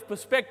primitive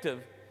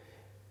perspective,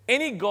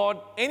 any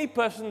god, any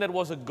person that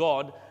was a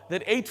god,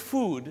 that ate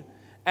food,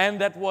 and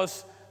that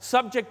was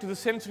subject to the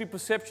sensory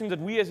perception that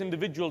we as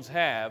individuals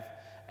have,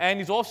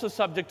 and is also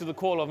subject to the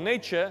call of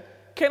nature,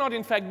 cannot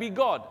in fact be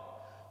God.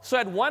 So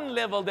at one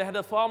level, they had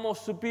a far more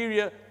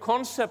superior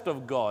concept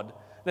of God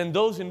than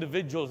those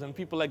individuals and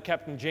people like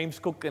Captain James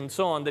Cook and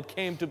so on that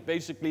came to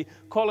basically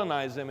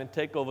colonize them and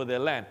take over their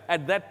land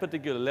at that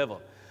particular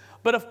level.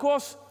 But of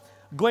course,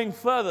 going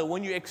further,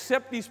 when you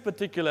accept these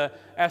particular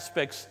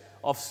aspects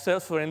of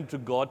self-surrender to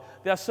God,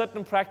 there are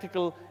certain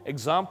practical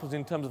examples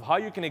in terms of how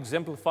you can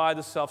exemplify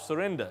the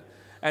self-surrender.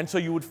 And so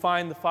you would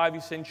find the 5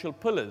 essential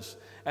pillars.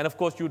 And of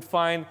course, you would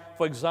find,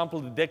 for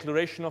example, the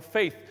declaration of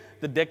faith.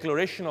 The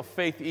declaration of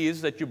faith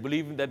is that you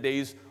believe that there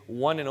is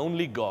one and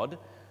only God,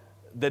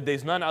 that there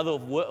is none other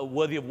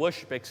worthy of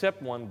worship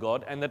except one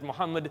God, and that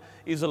Muhammad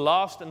is the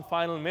last and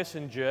final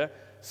messenger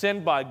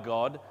sent by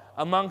God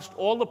amongst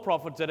all the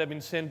prophets that have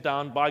been sent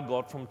down by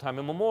God from time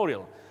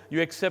immemorial.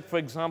 You accept, for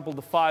example,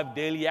 the 5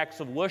 daily acts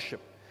of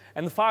worship.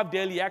 And the 5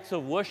 daily acts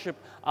of worship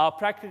are a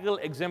practical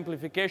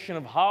exemplification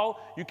of how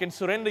you can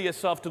surrender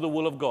yourself to the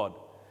will of God.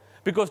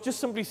 Because just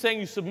simply saying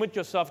you submit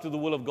yourself to the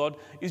will of God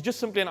is just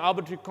simply an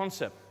arbitrary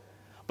concept.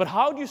 But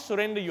how do you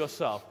surrender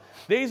yourself?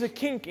 There is a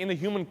kink in the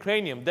human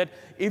cranium that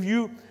if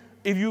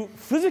you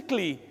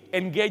physically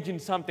engage in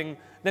something,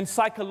 then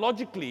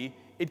psychologically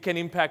it can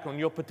impact on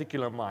your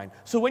particular mind.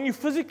 So when you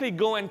physically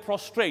go and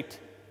prostrate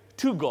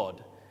to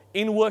God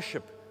in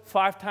worship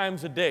 5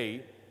 times a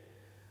day,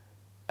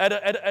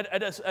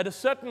 at a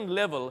certain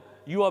level,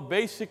 you are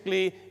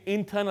basically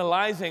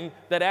internalizing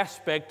that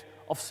aspect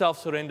of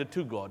self-surrender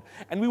to God.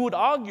 And we would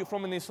argue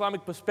from an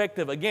Islamic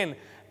perspective, again,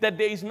 that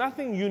there is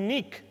nothing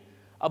unique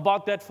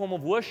about that form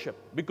of worship,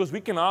 because we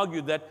can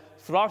argue that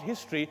throughout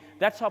history,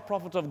 that's how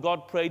prophets of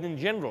God prayed in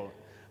general.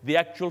 The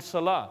actual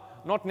salah,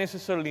 not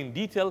necessarily in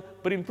detail,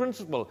 but in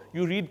principle.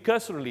 You read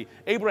cursorily.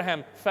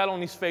 Abraham fell on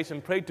his face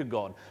and prayed to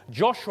God.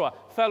 Joshua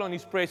fell on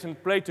his face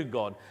and prayed to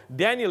God.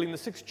 Daniel, in the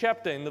 6th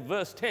chapter, in the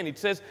verse 10, it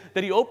says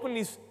that he opened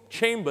his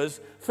chambers,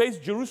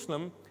 faced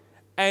Jerusalem,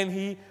 and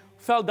he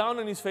fell down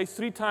on his face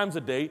 3 times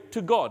a day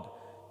to God.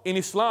 In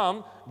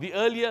Islam, the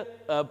earlier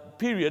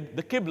period,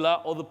 the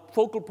Qibla, or the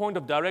focal point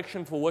of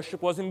direction for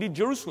worship, was indeed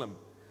Jerusalem.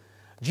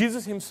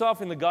 Jesus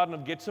himself in the Garden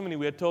of Gethsemane,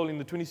 we are told in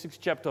the 26th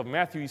chapter of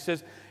Matthew, he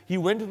says, he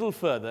went a little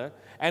further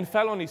and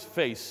fell on his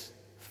face,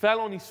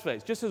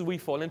 just as we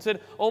fall, and said,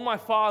 "Oh my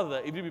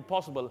Father, if it be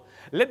possible,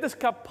 let this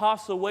cup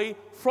pass away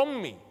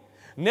from me.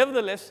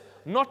 Nevertheless,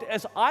 not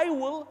as I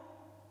will,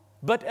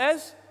 but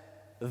as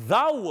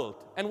thou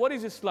wilt." And what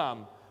is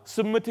Islam?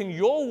 Submitting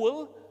your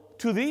will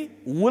to the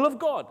will of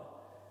God.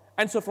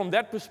 And so from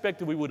that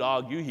perspective, we would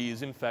argue he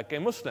is in fact a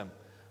Muslim.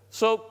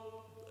 So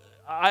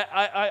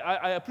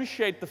I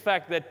appreciate the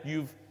fact that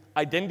you've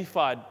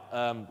identified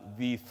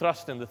the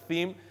thrust and the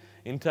theme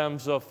in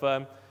terms of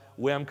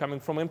where I'm coming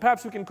from. And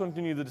perhaps we can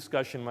continue the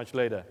discussion much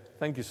later.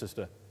 Thank you,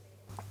 sister.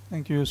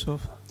 Thank you,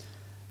 Yusuf.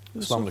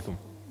 Assalamu alaikum.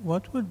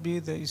 What would be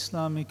the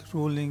Islamic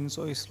rulings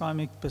or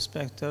Islamic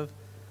perspective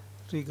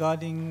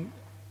regarding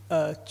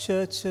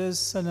churches,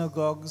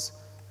 synagogues,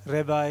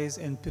 rabbis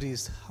and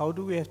priests? How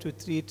do we have to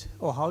treat,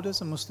 or how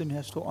does a Muslim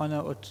have to honor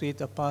or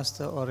treat a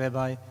pastor or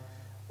rabbi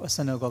or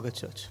synagogue or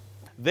church?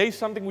 There is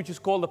something which is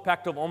called the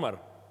Pact of Omar.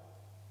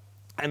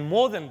 And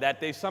more than that,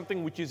 there is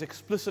something which is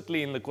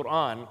explicitly in the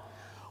Quran,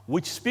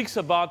 which speaks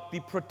about the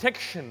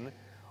protection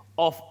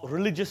of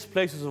religious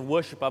places of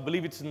worship. I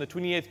believe it's in the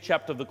 28th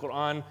chapter of the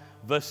Quran,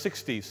 verse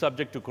 60,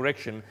 subject to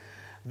correction,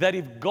 that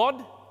if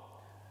God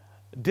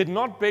did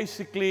not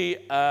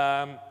basically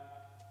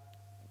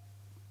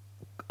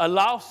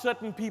allow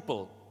certain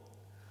people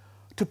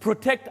to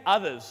protect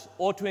others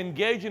or to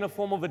engage in a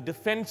form of a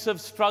defensive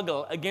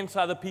struggle against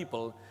other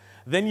people,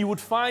 then you would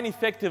find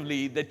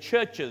effectively that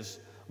churches,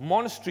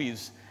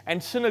 monasteries,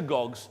 and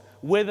synagogues,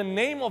 where the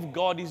name of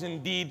God is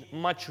indeed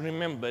much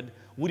remembered,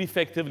 would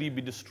effectively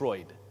be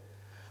destroyed.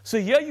 So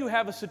here you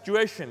have a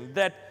situation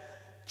that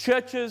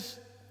churches,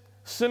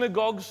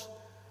 synagogues,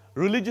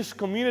 religious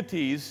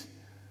communities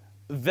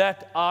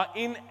that are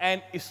in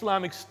an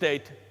Islamic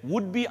state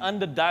would be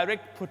under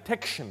direct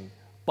protection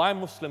by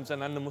Muslims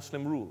and under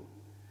Muslim rule.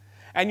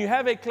 And you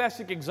have a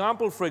classic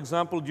example, for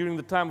example, during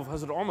the time of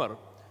Hazrat Umar,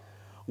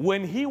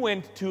 when he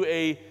went to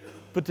a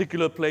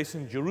particular place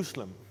in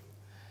Jerusalem,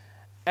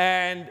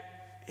 and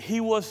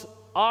he was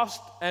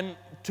asked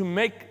to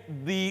make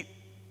the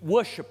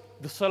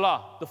worship, the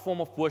salah, the form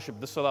of worship,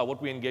 the salah,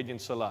 what we engage in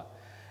salah.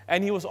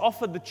 And he was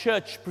offered the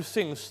church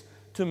precincts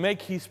to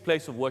make his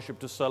place of worship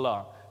to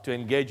salah, to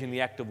engage in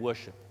the act of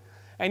worship.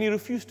 And he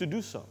refused to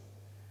do so.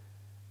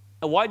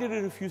 And why did he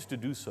refuse to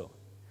do so?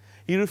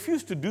 He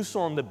refused to do so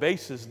on the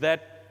basis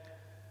that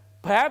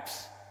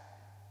perhaps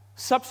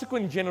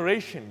subsequent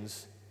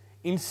generations,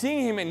 in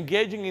seeing him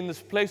engaging in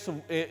this place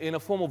in a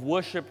form of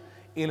worship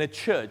in a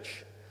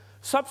church,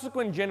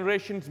 subsequent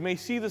generations may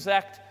see this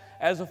act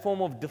as a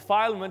form of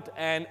defilement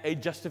and a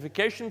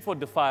justification for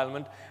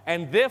defilement,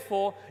 and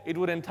therefore it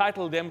would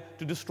entitle them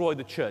to destroy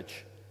the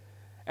church.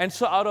 And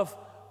so out of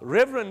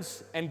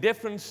reverence and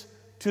deference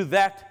to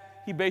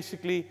that, he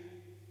basically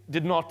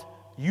did not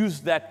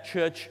use that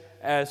church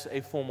as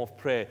a form of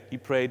prayer. He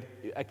prayed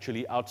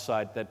actually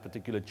outside that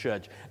particular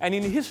church. And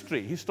in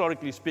history,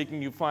 historically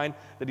speaking, you find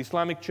that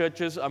Islamic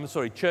churches,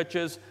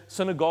 churches,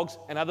 synagogues,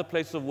 and other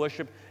places of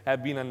worship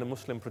have been under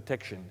Muslim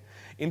protection.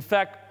 In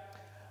fact,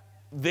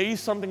 there is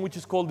something which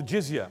is called the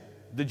jizya.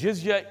 The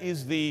jizya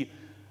is the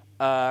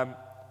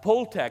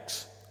poll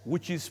tax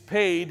which is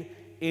paid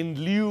in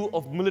lieu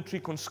of military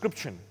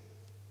conscription.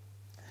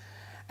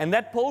 And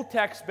that poll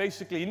tax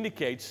basically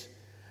indicates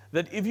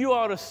that if you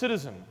are a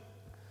citizen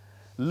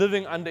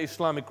living under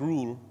Islamic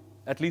rule,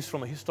 at least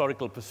from a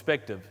historical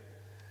perspective,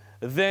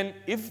 then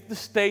if the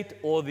state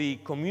or the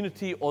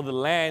community or the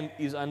land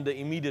is under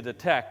immediate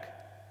attack,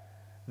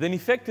 then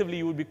effectively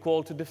you would be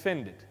called to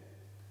defend it.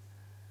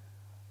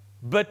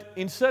 But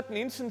in certain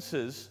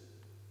instances,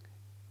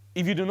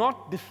 if you do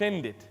not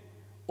defend it,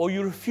 or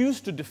you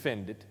refuse to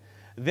defend it,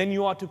 then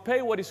you are to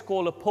pay what is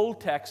called a poll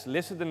tax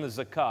lesser than the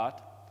zakat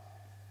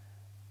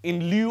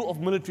in lieu of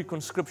military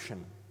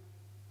conscription.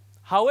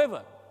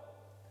 However,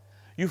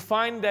 you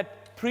find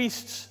that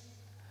priests,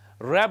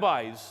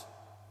 rabbis,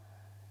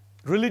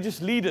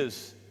 religious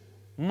leaders,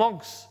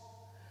 monks,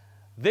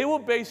 they were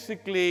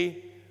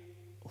basically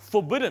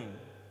forbidden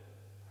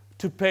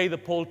to pay the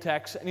poll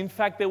tax, and in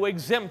fact they were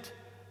exempt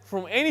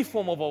from any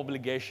form of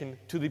obligation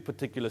to the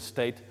particular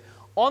state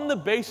on the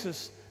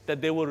basis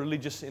that they were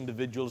religious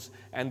individuals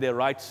and their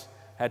rights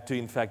had to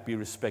in fact be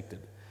respected.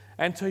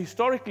 And so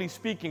historically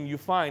speaking, you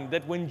find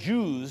that when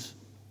Jews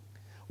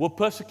were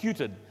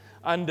persecuted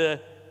under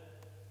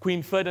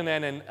Queen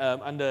Ferdinand and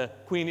under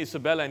Queen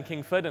Isabella and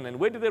King Ferdinand,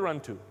 where did they run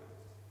to?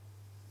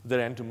 They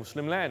ran to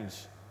Muslim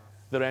lands.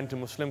 They ran to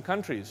Muslim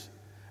countries.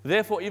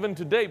 Therefore, even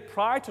today,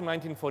 prior to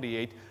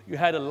 1948, you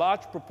had a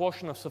large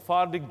proportion of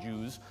Sephardic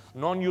Jews,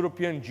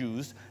 non-European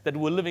Jews, that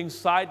were living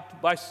side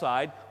by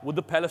side with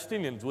the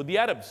Palestinians, with the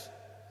Arabs.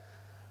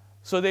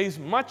 So there is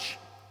much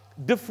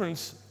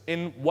difference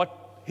in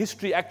what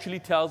history actually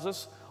tells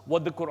us,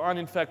 what the Quran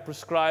in fact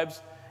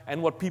prescribes,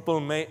 and what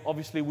people may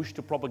obviously wish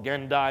to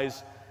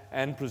propagandize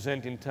and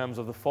present in terms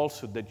of the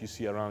falsehood that you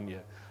see around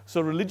here.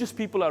 So religious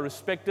people are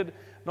respected.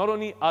 Not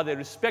only are they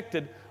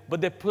respected, but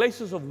their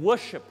places of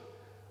worship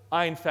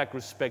are in fact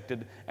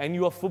respected, and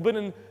you are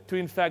forbidden to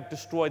in fact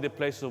destroy their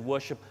places of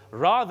worship.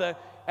 Rather,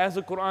 as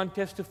the Quran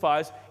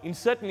testifies, in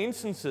certain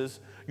instances,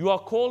 you are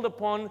called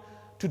upon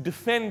to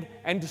defend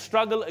and to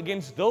struggle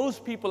against those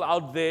people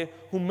out there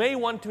who may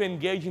want to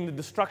engage in the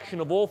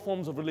destruction of all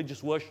forms of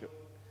religious worship.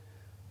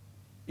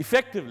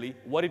 Effectively,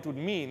 what it would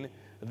mean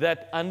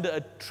that under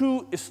a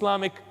true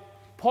Islamic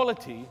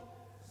polity,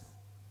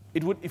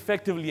 it would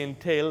effectively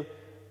entail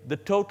the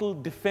total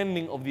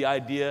defending of the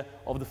idea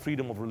of the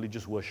freedom of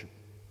religious worship.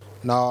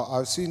 Now,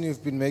 I've seen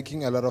you've been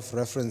making a lot of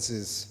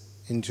references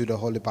into the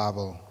Holy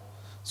Bible.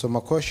 So my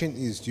question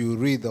is, do you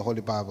read the Holy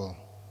Bible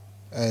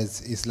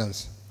as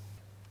Islams?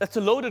 That's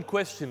a loaded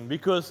question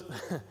because,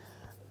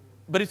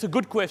 but it's a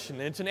good question.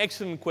 It's an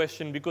excellent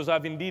question because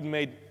I've indeed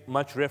made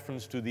much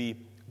reference to the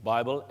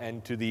Bible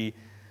and to the,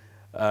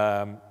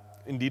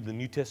 indeed the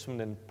New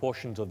Testament and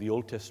portions of the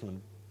Old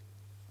Testament.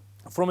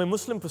 From a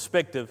Muslim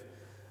perspective,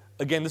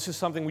 again, this is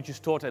something which is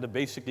taught at a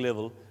basic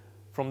level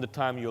from the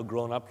time you're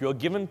grown up. You're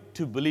given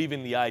to believe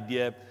in the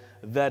idea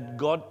that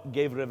God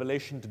gave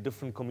revelation to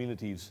different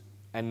communities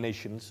and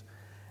nations,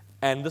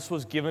 and this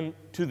was given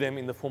to them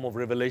in the form of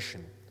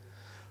revelation.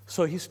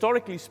 So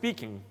historically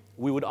speaking,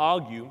 we would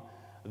argue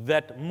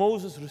that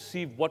Moses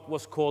received what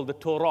was called the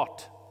Torah.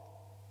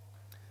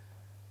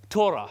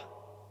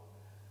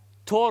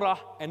 Torah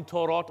and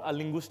Torah are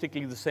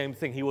linguistically the same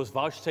thing. He was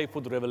vouchsafed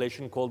with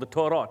revelation called the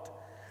Torah.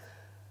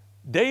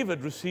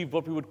 David received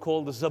what we would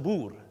call the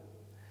Zabur.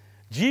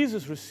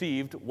 Jesus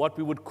received what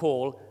we would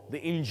call the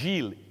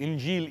Injil,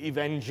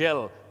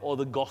 Evangel, or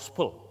the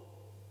Gospel.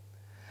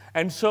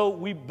 And so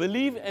we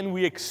believe and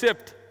we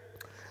accept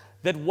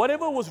that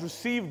whatever was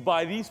received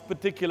by these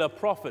particular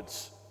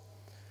prophets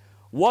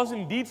was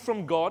indeed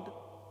from God,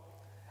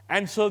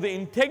 and so the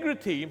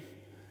integrity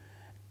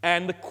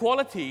and the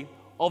quality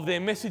of their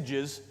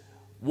messages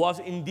was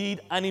indeed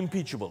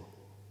unimpeachable.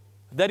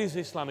 That is the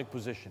Islamic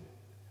position.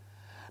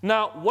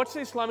 Now, what's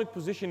the Islamic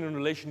position in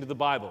relation to the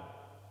Bible?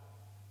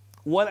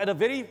 Well, at a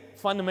very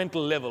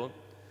fundamental level,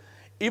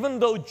 even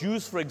though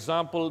Jews, for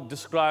example,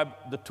 describe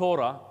the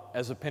Torah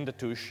as a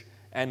Pentateuch,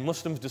 and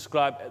Muslims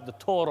describe the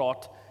Torah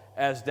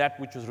as that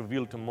which was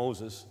revealed to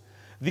Moses,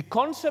 the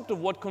concept of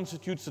what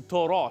constitutes the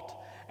Torah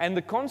and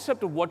the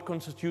concept of what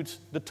constitutes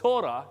the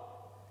Torah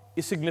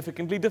is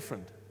significantly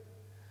different.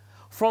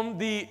 From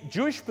the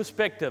Jewish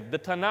perspective, the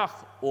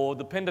Tanakh, or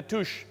the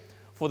Pentateuch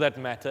for that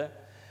matter,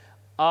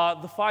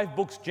 are the 5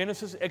 books,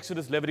 Genesis,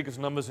 Exodus, Leviticus,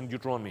 Numbers, and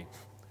Deuteronomy,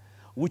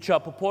 which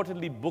are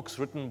purportedly books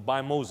written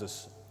by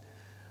Moses.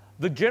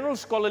 The general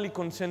scholarly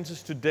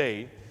consensus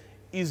today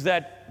is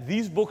that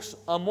these books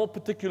are more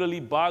particularly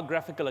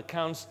biographical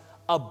accounts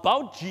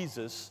about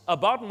Jesus,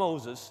 about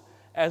Moses,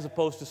 as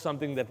opposed to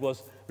something that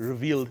was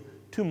revealed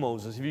to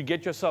Moses. If you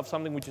get yourself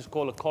something which is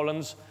called a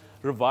Collins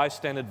Revised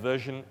Standard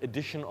Version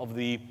edition of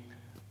the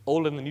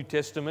Old and the New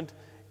Testament,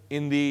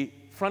 in the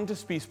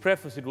frontispiece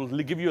preface, it will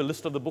give you a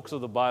list of the books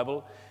of the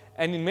Bible.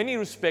 And in many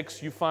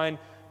respects, you find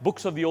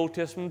books of the Old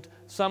Testament,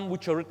 some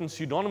which are written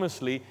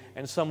pseudonymously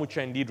and some which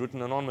are indeed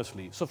written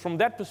anonymously. So from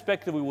that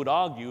perspective, we would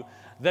argue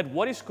that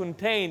what is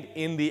contained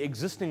in the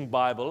existing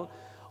Bible,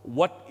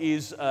 what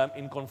is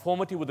in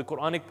conformity with the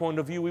Quranic point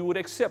of view, we would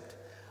accept.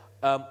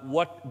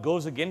 What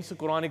goes against the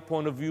Quranic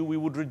point of view, we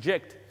would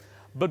reject.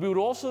 But we would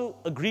also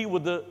agree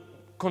with the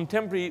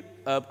contemporary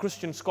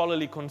Christian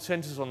scholarly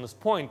consensus on this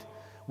point,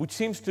 which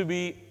seems to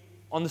be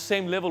on the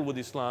same level with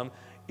Islam,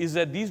 is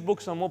that these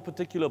books are more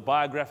particular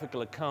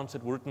biographical accounts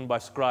that were written by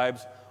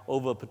scribes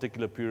over a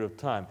particular period of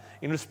time.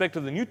 In respect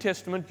of the New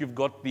Testament, you've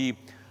got the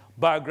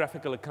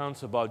biographical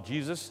accounts about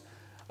Jesus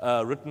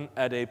written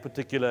at a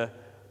particular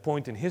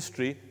point in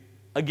history.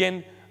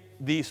 Again,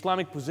 the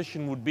Islamic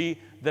position would be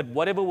that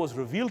whatever was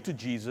revealed to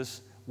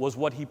Jesus was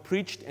what he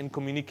preached and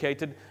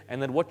communicated,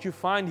 and that what you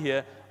find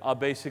here are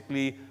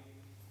basically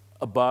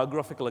a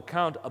biographical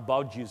account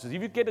about Jesus.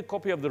 If you get a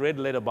copy of the Red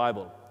Letter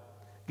Bible,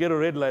 get a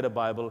Red Letter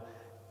Bible,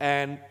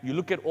 and you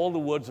look at all the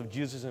words of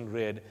Jesus in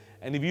red,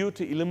 and if you were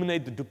to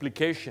eliminate the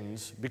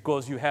duplications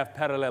because you have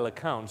parallel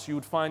accounts, you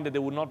would find that they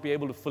would not be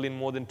able to fill in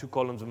more than 2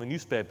 columns of a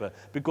newspaper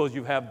because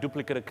you have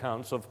duplicate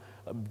accounts of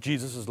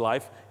Jesus'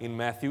 life in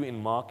Matthew,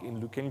 in Mark, in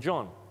Luke, and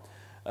John.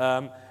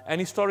 And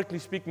historically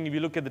speaking, if you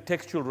look at the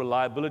textual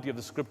reliability of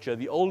the scripture,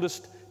 the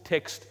oldest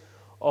text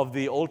of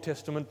the Old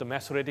Testament, the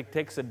Masoretic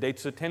text, that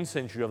dates to the 10th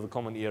century of the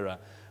Common Era,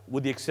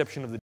 with the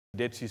exception of the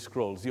Dead Sea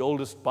Scrolls. The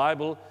oldest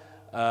Bible,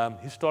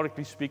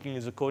 historically speaking,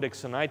 is the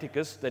Codex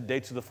Sinaiticus that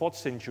dates to the 4th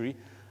century,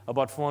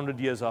 about 400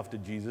 years after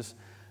Jesus.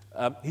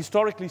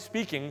 Historically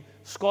speaking,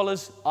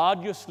 scholars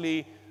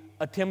arduously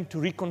attempt to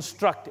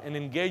reconstruct and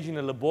engage in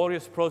a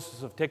laborious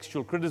process of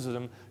textual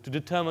criticism to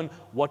determine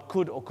what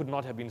could or could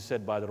not have been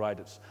said by the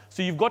writers.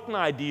 So you've got an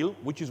ideal,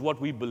 which is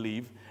what we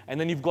believe, and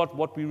then you've got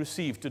what we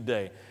receive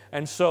today.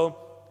 And so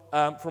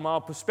from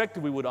our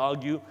perspective, we would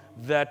argue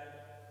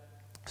that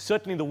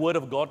certainly the Word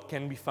of God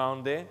can be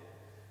found there.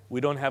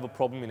 We don't have a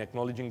problem in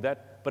acknowledging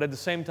that. But at the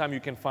same time,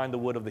 you can find the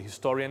word of the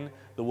historian,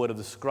 the word of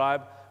the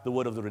scribe, the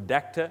word of the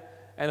redactor,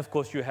 and of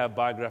course you have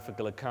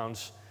biographical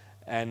accounts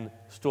and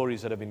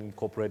stories that have been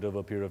incorporated over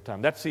a period of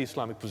time. That's the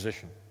Islamic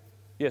position.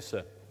 Yes,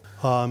 sir.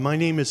 My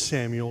name is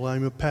Samuel.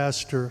 I'm a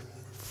pastor.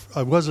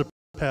 I was a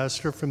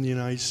pastor from the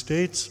United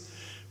States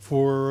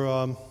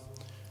for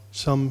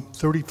some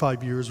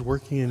 35 years,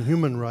 working in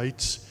human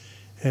rights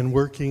and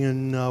working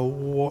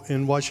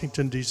in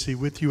Washington, D.C.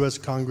 with U.S.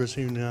 Congress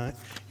and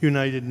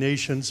United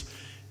Nations.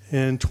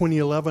 In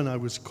 2011, I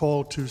was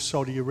called to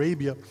Saudi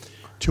Arabia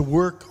to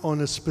work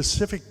on a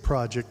specific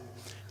project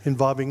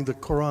involving the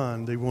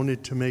Quran. They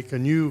wanted to make a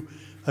new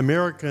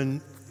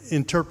American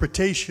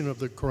interpretation of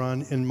the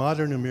Quran in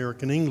modern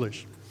American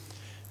English.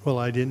 Well,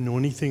 I didn't know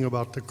anything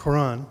about the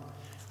Quran.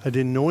 I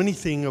didn't know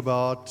anything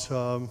about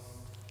the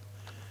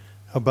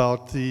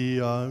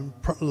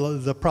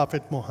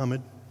Prophet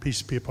Muhammad,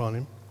 peace be upon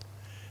him.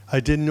 I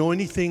didn't know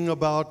anything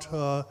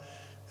about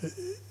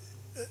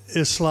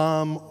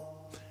Islam.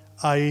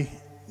 I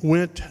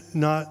went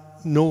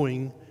not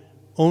knowing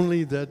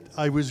only that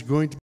I was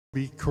going to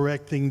be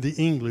correcting the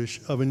English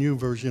of a new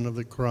version of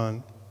the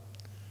Quran.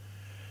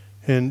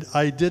 And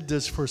I did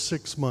this for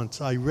 6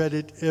 months. I read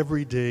it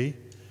every day,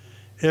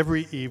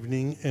 every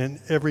evening, and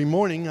every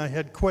morning I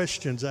had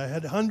questions. I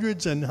had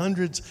hundreds and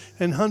hundreds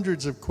and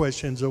hundreds of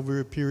questions over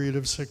a period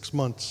of 6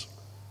 months.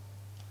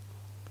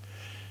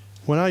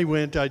 When I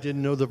went, I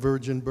didn't know the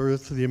virgin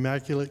birth, the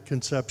Immaculate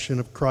Conception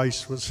of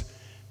Christ was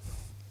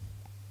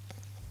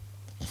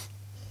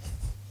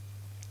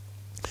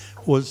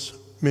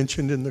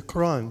mentioned in the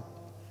Quran.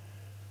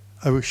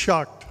 I was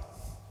shocked.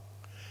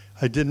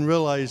 I didn't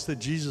realize that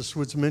Jesus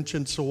was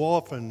mentioned so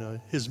often,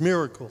 his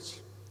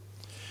miracles.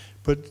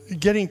 But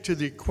getting to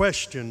the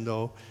question,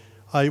 though,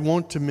 I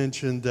want to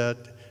mention that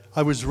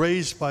I was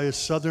raised by a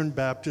Southern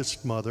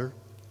Baptist mother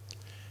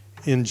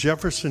in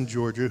Jefferson,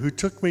 Georgia, who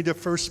took me to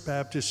First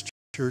Baptist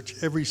Church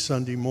every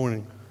Sunday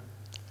morning.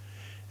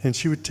 And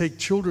she would take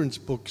children's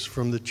books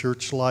from the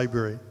church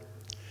library.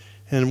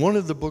 And one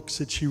of the books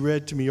that she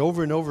read to me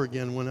over and over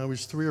again when I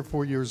was 3 or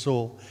 4 years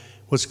old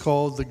was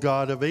called the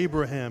God of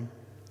Abraham.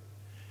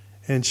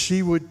 And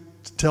she would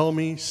tell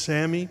me,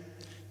 Sammy,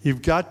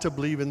 you've got to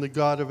believe in the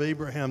God of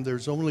Abraham.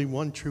 There's only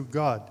one true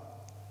God.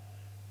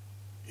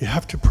 You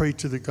have to pray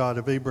to the God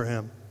of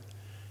Abraham.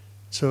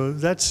 So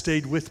that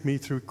stayed with me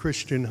through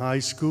Christian high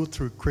school,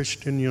 through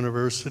Christian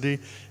university,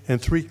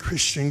 and 3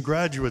 Christian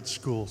graduate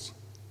schools.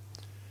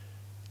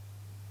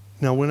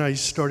 Now, when I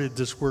started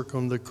this work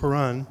on the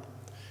Quran,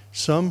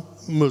 some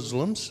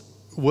Muslims,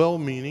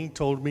 well-meaning,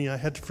 told me I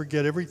had to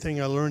forget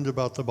everything I learned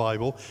about the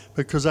Bible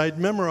because I had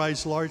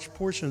memorized large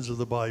portions of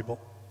the Bible.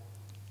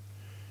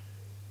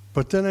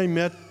 But then I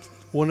met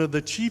one of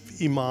the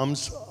chief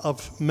imams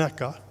of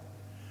Mecca,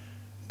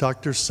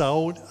 Dr.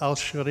 Saud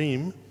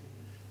al-Sharim,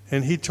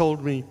 and he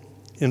told me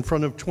in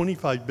front of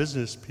 25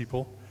 business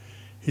people,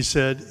 he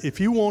said, if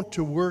you want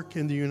to work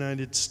in the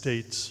United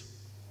States,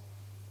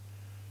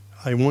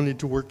 I wanted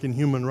to work in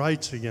human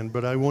rights again,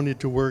 but I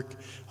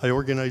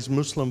organized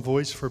Muslim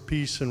Voice for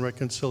Peace and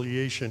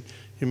Reconciliation.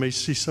 You may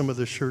see some of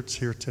the shirts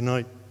here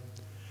tonight.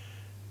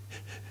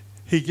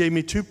 He gave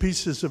me 2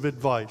 pieces of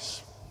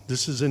advice.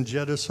 This is in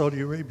Jeddah,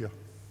 Saudi Arabia.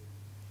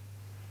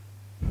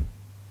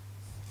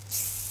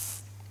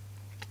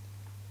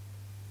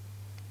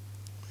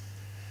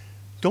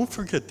 Don't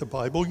forget the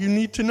Bible. You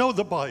need to know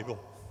the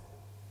Bible.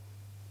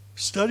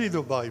 Study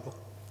the Bible.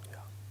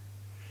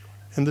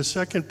 And the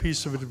second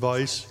piece of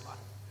advice,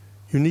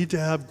 you need to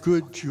have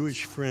good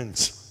Jewish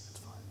friends.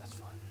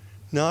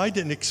 Now, I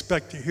didn't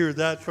expect to hear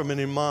that from an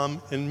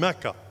imam in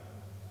Mecca,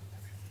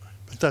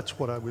 but that's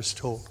what I was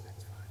told.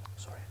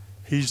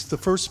 He's the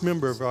first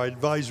member of our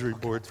advisory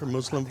board for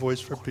Muslim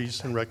Voice for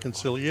Peace and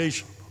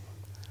Reconciliation.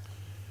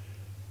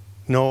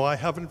 No, I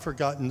haven't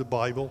forgotten the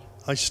Bible.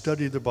 I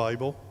study the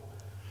Bible.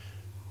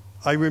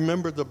 I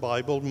remember the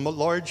Bible,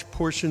 large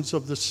portions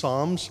of the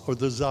Psalms or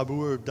the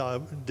Zabur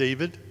of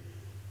David.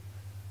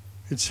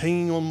 It's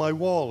hanging on my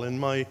wall in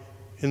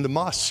the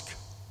mosque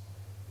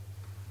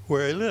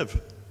where I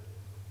live.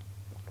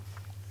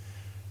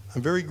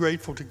 I'm very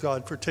grateful to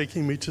God for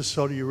taking me to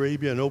Saudi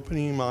Arabia and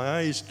opening my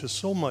eyes to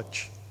so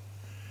much,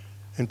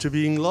 and to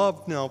being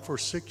loved now for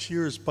 6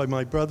 years by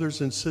my brothers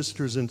and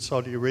sisters in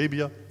Saudi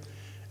Arabia,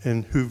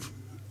 and who've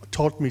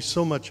taught me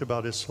so much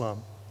about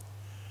Islam.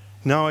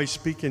 Now I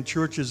speak in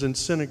churches and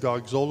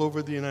synagogues all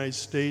over the United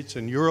States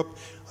and Europe.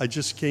 I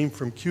just came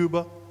from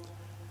Cuba,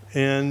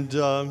 and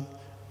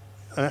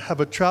I have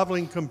a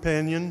traveling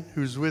companion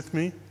who's with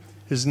me.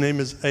 His name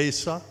is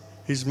Asa.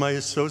 He's my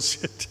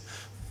associate.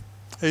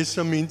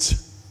 Asa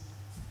means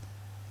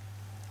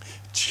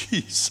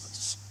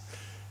Jesus.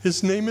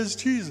 His name is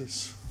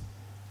Jesus.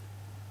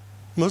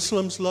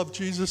 Muslims love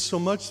Jesus so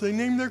much they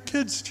name their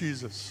kids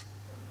Jesus.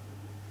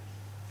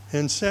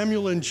 And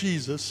Samuel and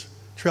Jesus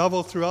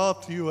travel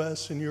throughout the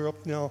U.S. and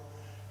Europe now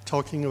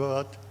talking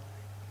about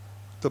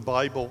the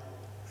Bible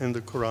and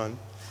the Quran.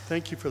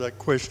 Thank you for that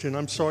question.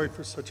 I'm sorry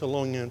for such a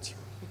long answer.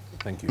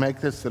 Thank you.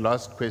 Make this the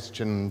last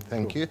question.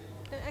 Thank you.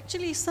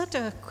 Actually, it's not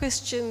a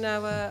question.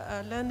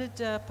 Our learned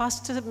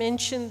pastor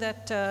mentioned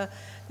that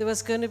there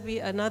was going to be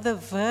another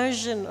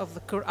version of the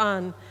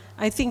Quran.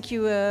 I think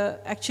you were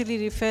actually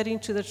referring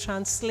to the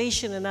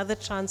translation, another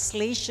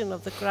translation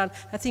of the Quran.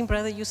 I think,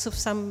 Brother Yusuf,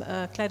 some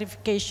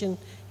clarification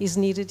is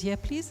needed here,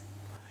 please.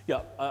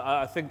 Yeah,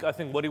 I think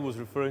what he was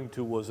referring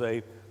to was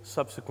a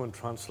subsequent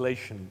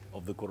translation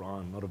of the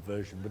Quran, not a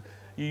version. But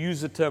you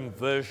use the term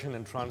version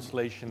and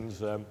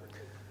translations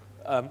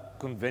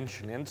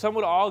conventionally. And some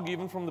would argue,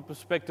 even from the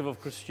perspective of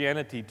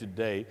Christianity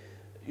today,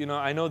 you know,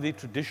 I know the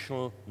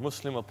traditional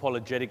Muslim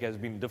apologetic has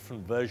been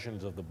different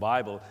versions of the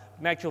Bible.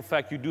 In actual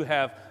fact, you do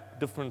have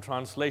different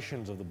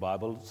translations of the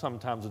Bible,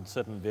 sometimes in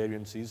certain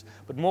variances.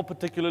 But more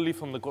particularly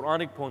from the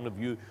Quranic point of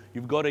view,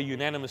 you've got a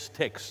unanimous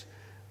text.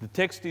 The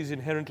text is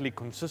inherently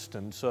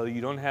consistent, so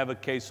you don't have a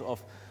case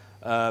of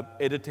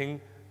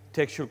editing,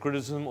 textual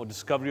criticism, or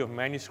discovery of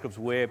manuscripts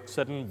where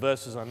certain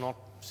verses are not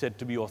said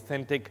to be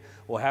authentic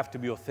or have to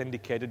be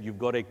authenticated. You've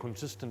got a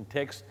consistent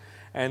text,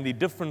 and the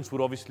difference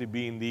would obviously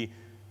be in the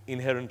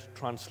inherent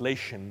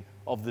translation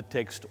of the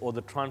text, or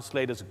the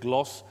translator's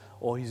gloss,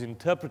 or his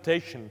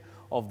interpretation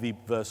of the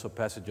verse or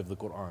passage of the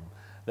Quran.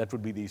 That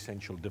would be the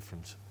essential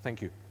difference.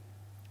 Thank you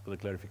for the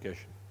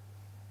clarification.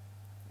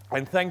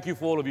 And thank you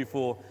for all of you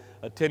for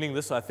attending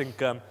this. I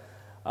think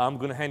I'm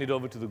going to hand it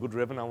over to the good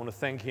Reverend. I want to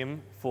thank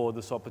him for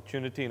this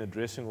opportunity in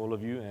addressing all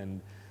of you. And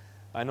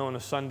I know on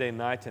a Sunday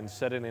night and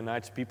Saturday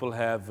nights, people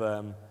have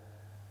a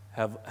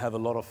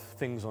lot of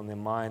things on their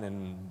mind,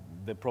 and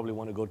they probably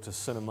want to go to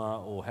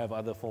cinema or have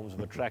other forms of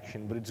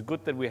attraction. But it's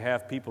good that we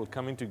have people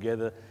coming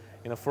together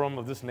in a forum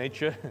of this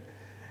nature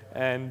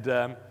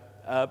and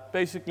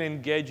basically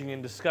engaging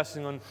and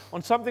discussing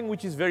on something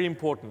which is very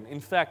important. In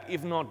fact,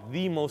 if not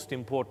the most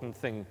important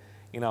thing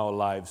in our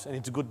lives. And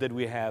it's good that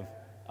we have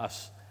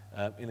us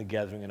in a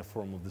gathering and a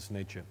forum of this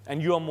nature.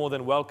 And you are more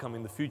than welcome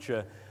in the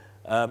future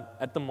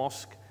at the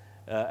mosque,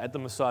 at the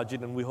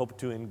masajid, and we hope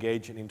to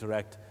engage and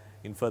interact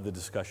in further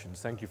discussions.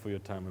 Thank you for your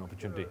time and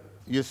opportunity.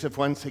 Yusuf,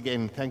 once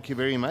again, thank you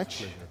very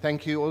much.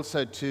 Thank you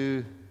also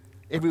to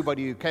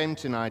everybody who came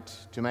tonight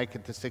to make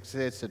it the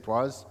success it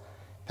was.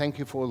 thank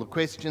you for all the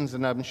questions,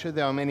 and I'm sure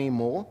there are many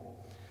more.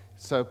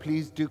 So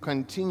please do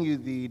continue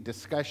the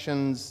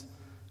discussions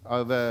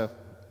over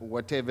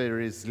whatever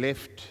is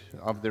left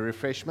of the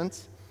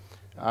refreshments.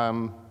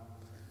 I'm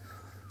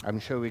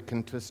sure we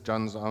can twist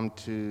John's arm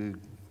to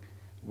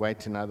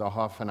wait another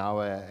half an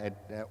hour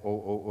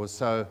or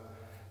so.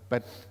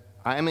 But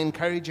I am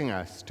encouraging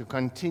us to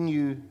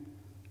continue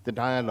the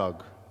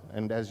dialogue.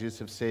 And as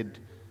Yusuf said,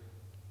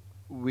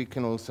 we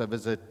can also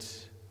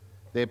visit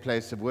their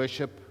place of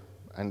worship,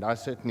 and I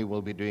certainly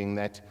will be doing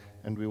that,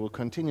 and we will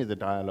continue the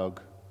dialogue,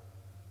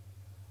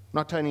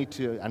 not only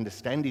to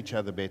understand each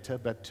other better,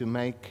 but to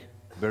make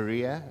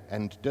Berea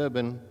and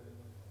Durban,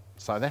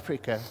 South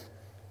Africa,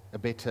 a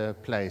better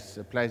place,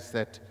 a place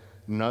that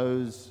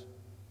knows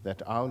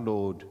that our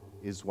Lord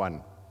is one.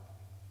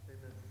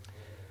 Amen.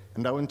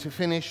 And I want to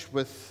finish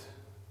with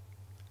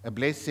a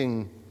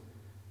blessing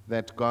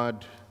that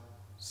God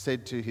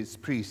said to his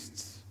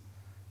priests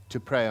to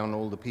pray on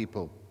all the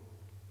people.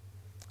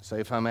 So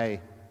if I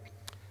may,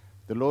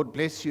 the Lord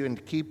bless you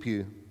and keep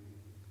you.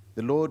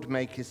 The Lord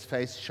make his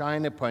face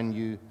shine upon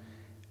you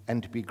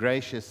and be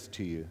gracious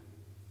to you.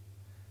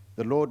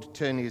 The Lord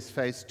turn his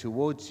face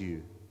towards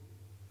you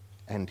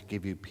and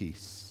give you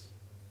peace.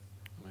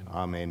 Amen.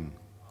 Amen.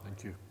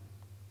 Thank you.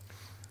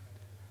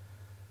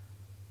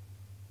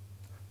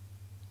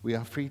 We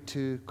are free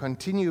to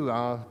continue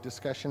our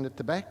discussion at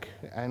the back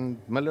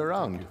and mill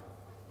around.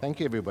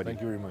 Thank you, everybody.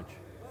 Thank you very much.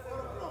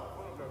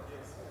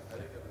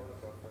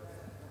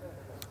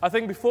 I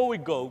think before we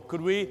go,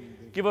 could we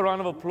give a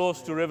round of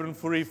applause to Reverend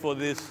Fourie for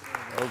this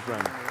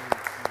program?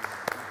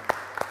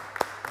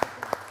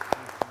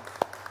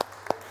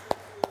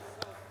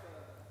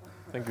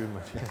 Thank you very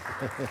much.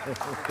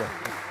 Okay.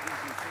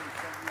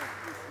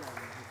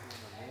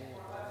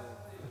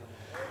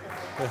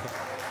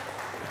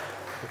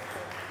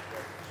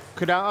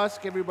 Could I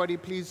ask everybody,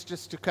 please,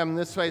 just to come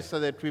this way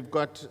so that we've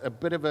got a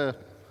bit of a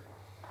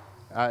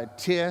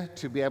tier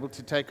to be able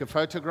to take a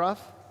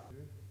photograph?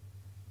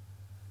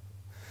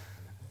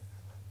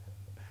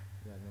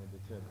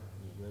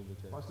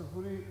 Pastor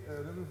Fourie,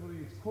 Reverend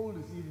Fourie, it's cold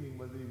this evening,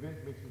 but the event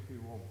makes me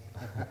feel warm.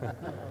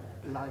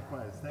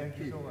 Likewise, thank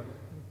you. So much.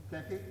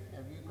 Kathy,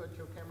 have you got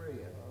your camera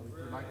here? Would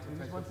you like to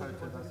take a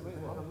photo of us as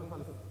well?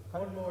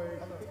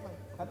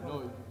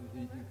 No,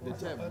 the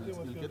tab,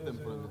 you'll get them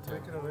from the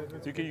tab.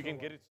 You can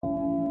get it.